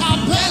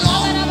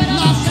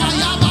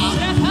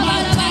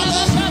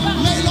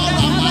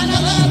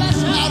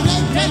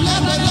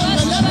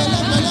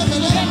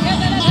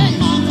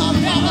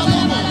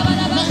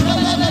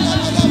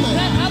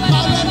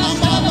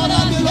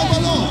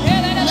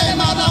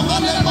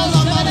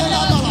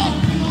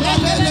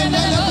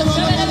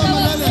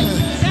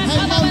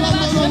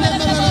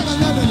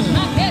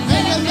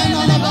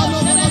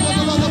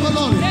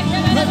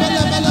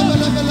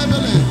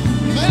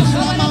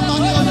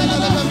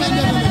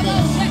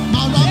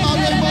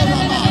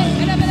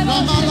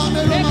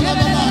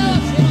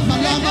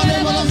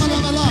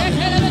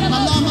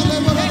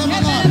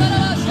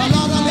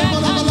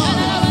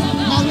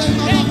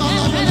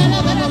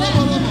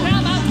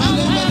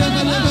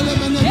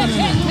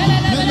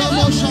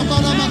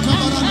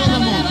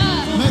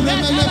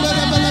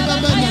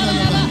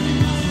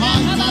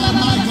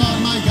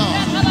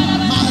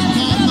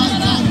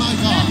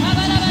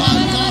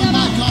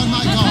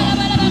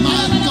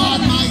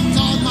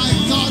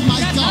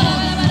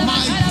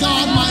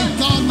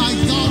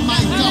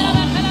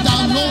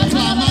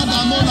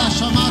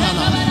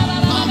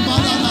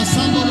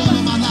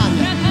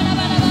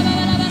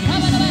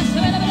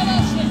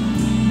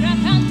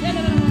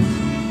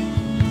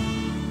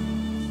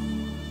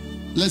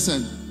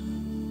 Listen,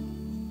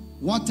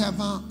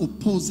 whatever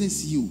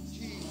opposes you,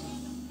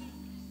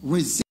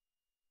 resist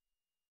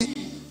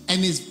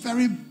and is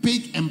very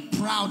big and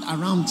proud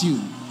around you,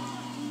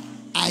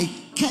 I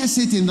curse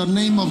it in the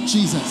name of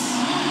Jesus.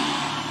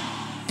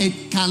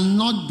 It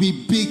cannot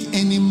be big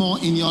anymore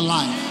in your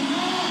life.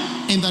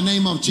 In the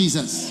name of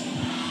Jesus.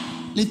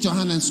 Lift your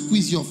hand and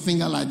squeeze your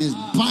finger like this.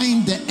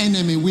 Bind the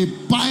enemy. We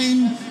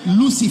bind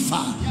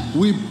Lucifer.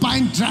 We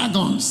bind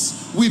dragons.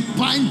 We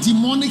bind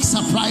demonic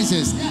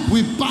surprises.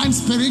 We bind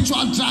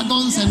spiritual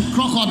dragons and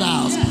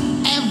crocodiles.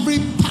 Every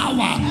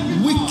power,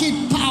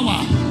 wicked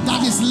power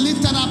that is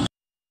lifted up,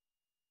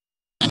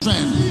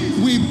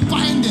 we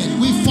bind it.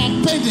 We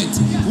forbid it.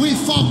 We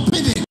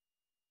forbid it.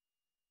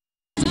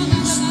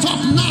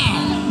 Stop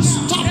now.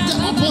 Stop the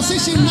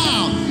opposition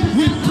now.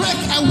 We break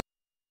away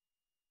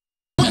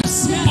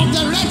of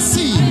the Red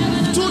Sea,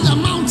 through the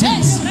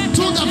mountains,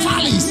 through the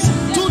valleys,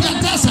 through the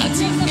desert.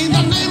 In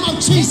the name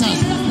of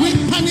Jesus, we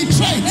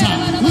penetrate,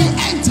 we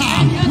enter,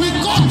 we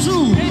go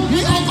through,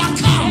 we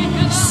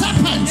overcome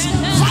serpents,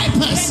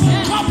 vipers,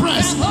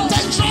 cobras,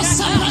 dangerous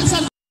serpents,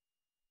 and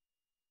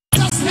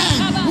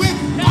we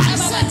bind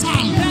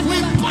Satan, we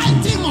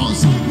bind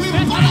demons, we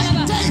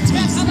bind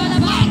deities.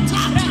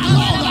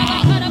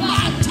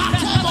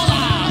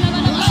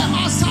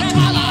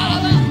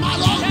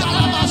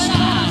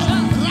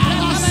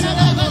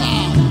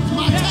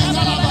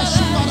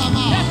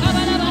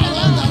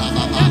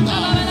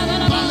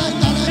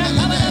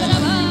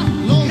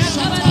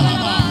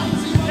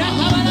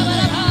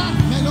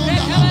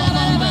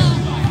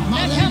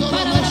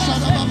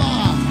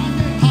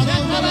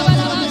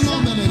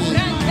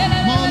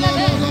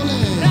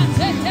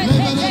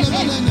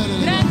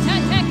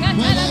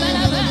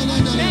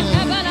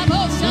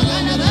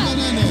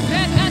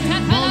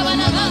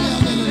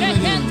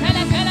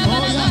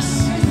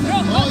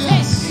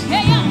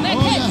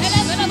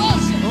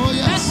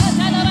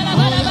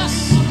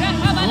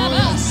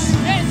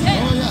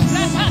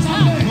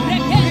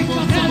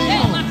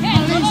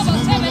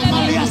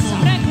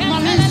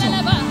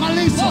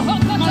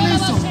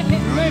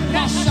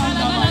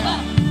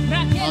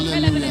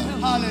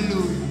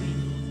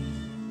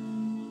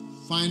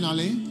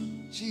 Finally,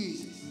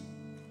 Jesus.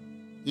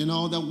 You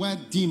know, the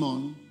word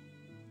demon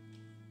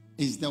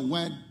is the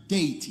word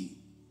deity.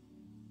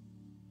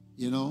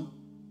 You know,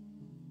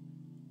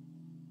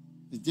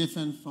 it's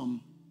different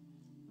from,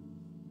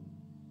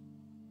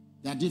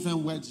 there are different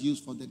words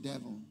used for the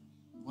devil.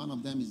 One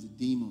of them is the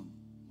demon.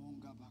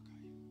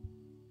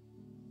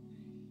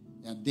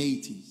 They are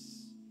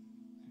deities,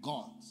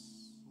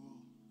 gods.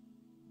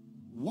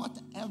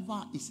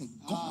 Whatever is a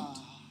god.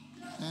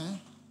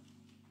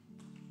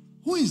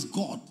 Who is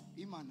God?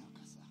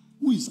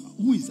 Who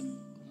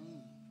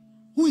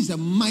is a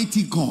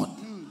mighty God?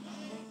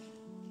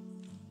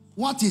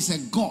 What is a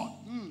God?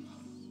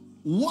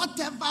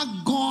 Whatever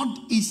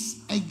God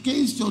is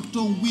against your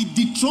throne, we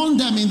dethrone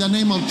them in the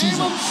name of Jesus.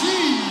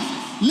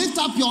 Lift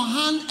up your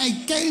hand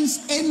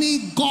against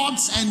any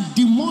gods and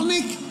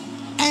demonic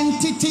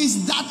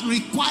entities that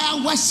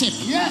require worship.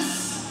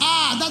 Yes.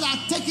 That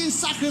are taking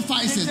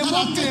sacrifices, that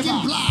are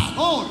taking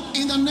blood.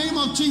 In the name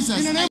of Jesus.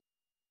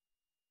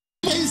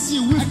 Against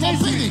you, we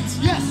forbid it.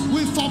 Yes.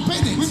 We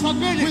forbid it. We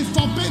forbid it. We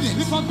forbid it.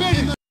 We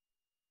forbid it.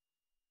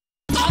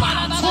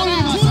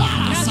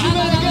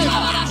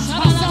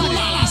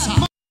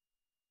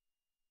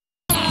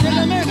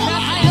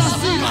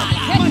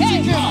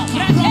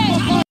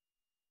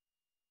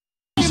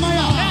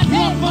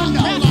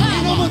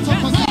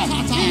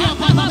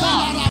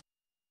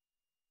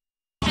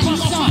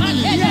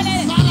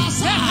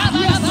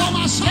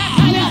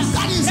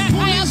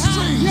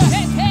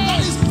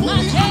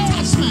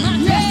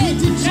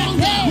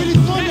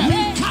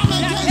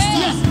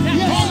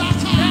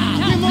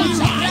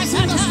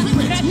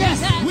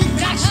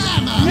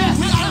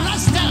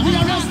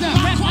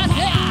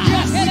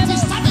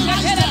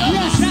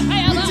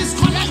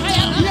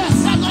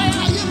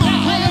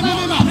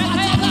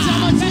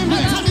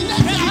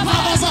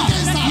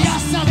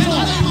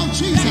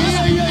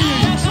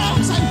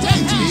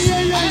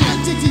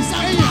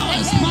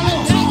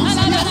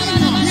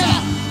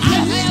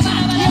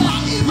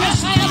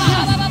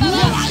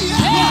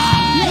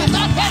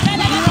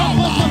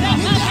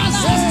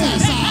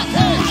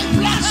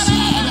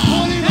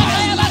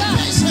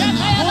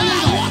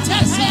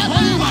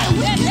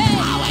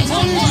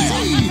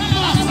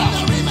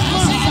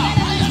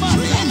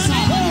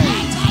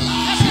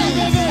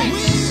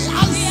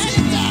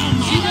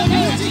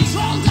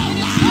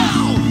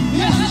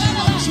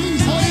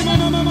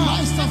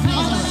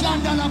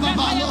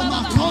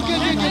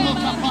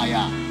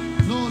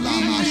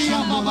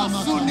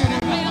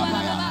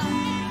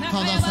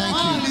 Father, thank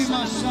you.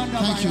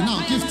 Thank you. Now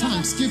give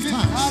thanks. Give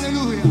thanks.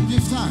 Hallelujah.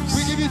 Give thanks.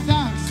 We give you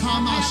thanks.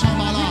 Kama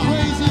Shabala.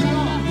 Praise you,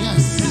 Lord.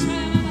 Yes.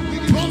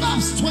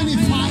 Proverbs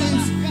 25,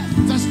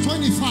 verse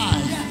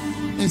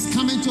 25 is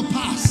coming to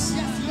pass.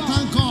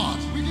 Thank God.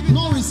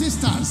 No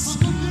resistance.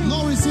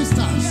 No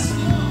resistance.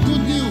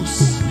 Good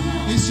news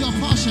is your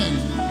portion.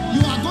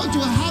 You are going to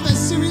have a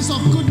series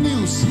of good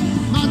news.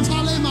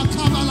 Matale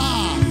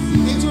Makabala.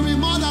 It will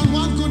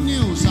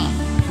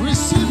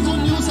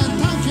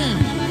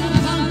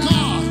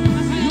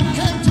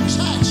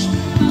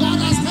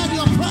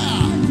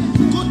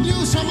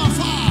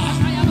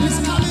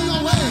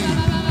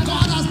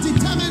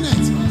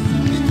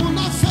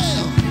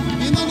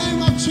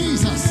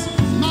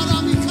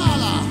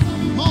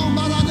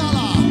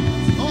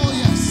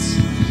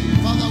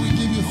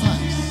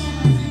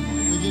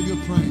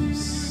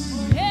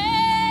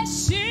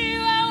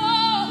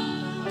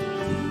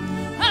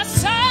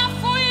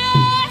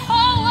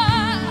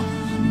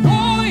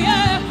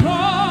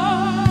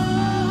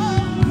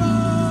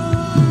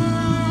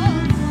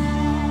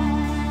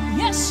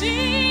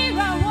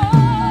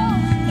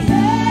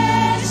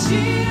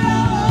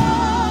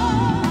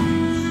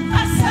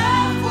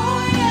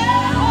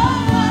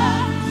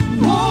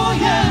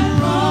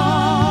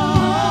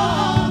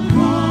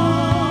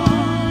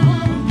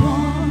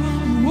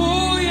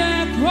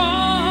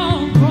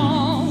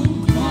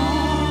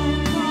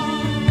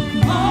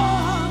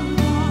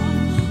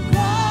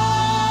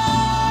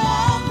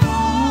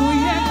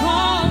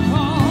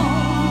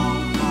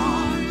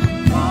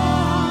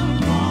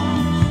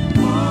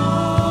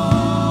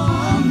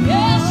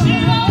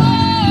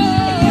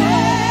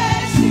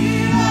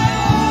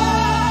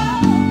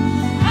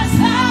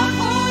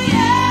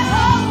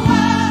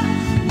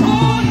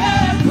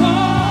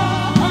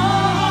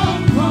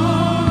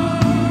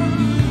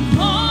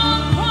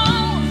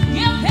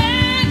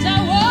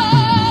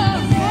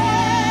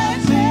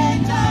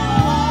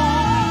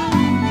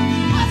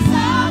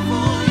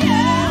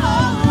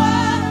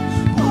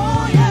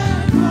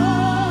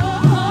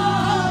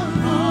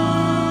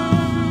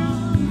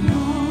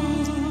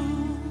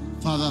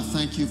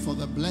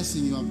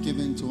blessing you have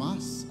given to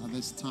us at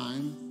this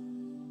time.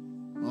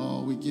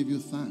 Oh, we give you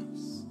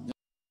thanks.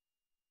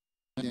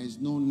 There is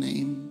no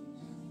name,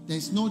 there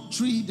is no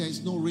tree, there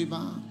is no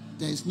river,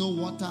 there is no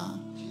water,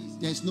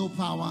 there is no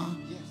power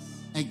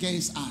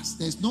against us.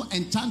 There is no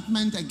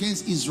enchantment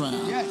against Israel.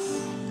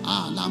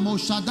 Namo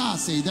Shaddai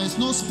say there is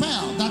no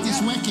spell that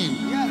is working.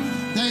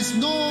 There is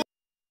no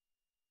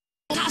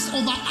cast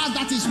over us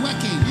that is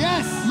working.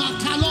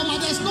 Makaloma,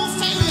 there is no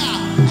failure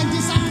and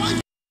disappointment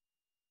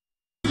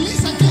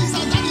against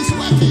us that is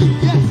working.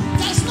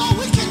 There is no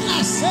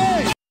wickedness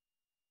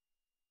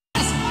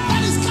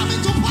that is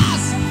coming to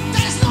pass.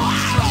 There is no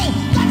arrow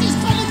that is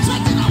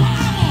penetrating our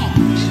armor.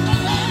 In the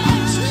name of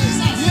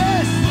Jesus.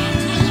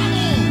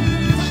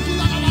 Thank you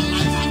that our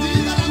lives are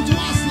delivered unto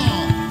us,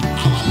 Lord.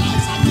 Our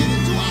lives are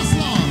given to us,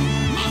 Lord.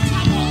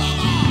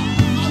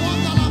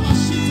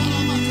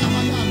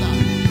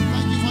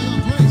 Thank you for your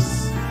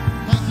grace.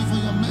 Thank you for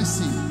your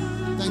mercy.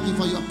 Thank you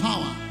for your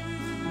power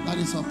that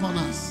is upon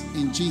us.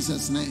 In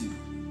Jesus' name.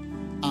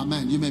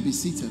 Amen. You may be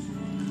seated.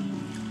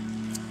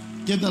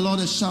 Give the Lord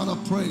a shout of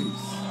praise.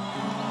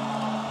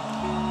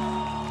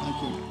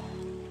 Thank you.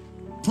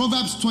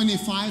 Proverbs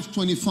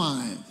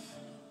 25:25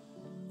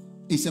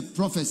 is a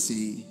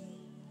prophecy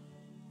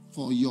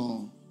for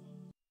your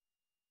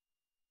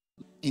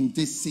in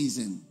this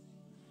season,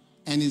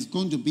 and it's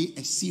going to be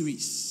a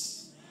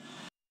series.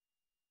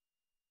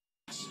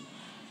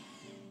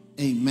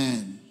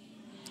 Amen.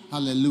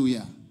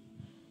 Hallelujah.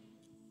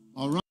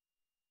 All right.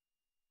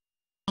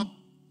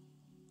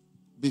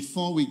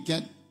 Before we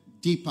get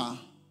deeper,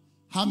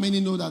 how many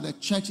know that the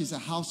church is a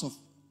house of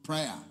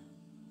prayer?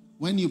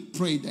 When you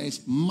pray, there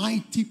is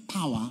mighty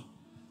power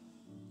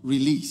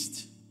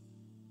released.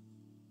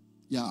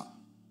 Yeah.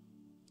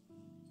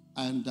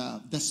 And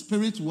the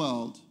spirit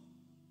world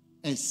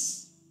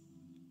is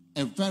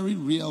a very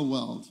real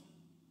world.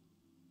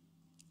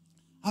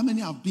 How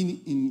many have been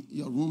in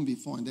your room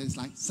before and there's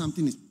like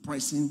something is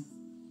pressing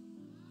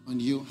on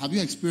you? Have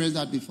you experienced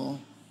that before?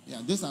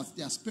 Yeah, those are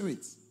their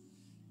spirits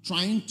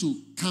trying to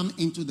come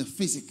into the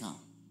physical.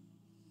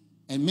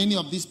 And many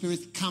of these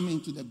spirits come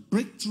into the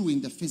breakthrough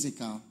in the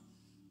physical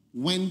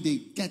when they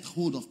get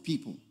hold of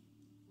people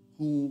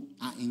who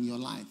are in your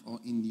life or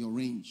in your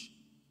range,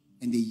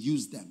 and they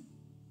use them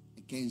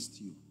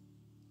against you.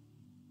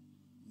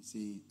 You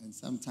see, and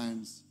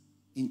sometimes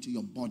into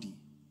your body.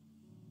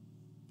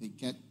 They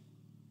get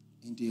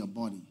into your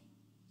body.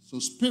 So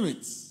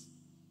spirits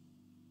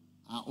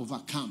are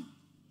overcome.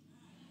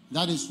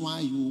 That is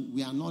why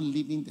we are not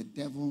leaving the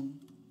devil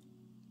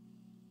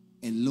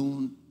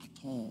alone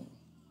at all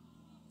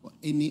for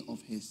any of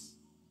his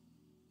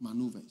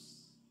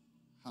maneuvers.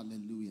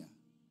 Hallelujah.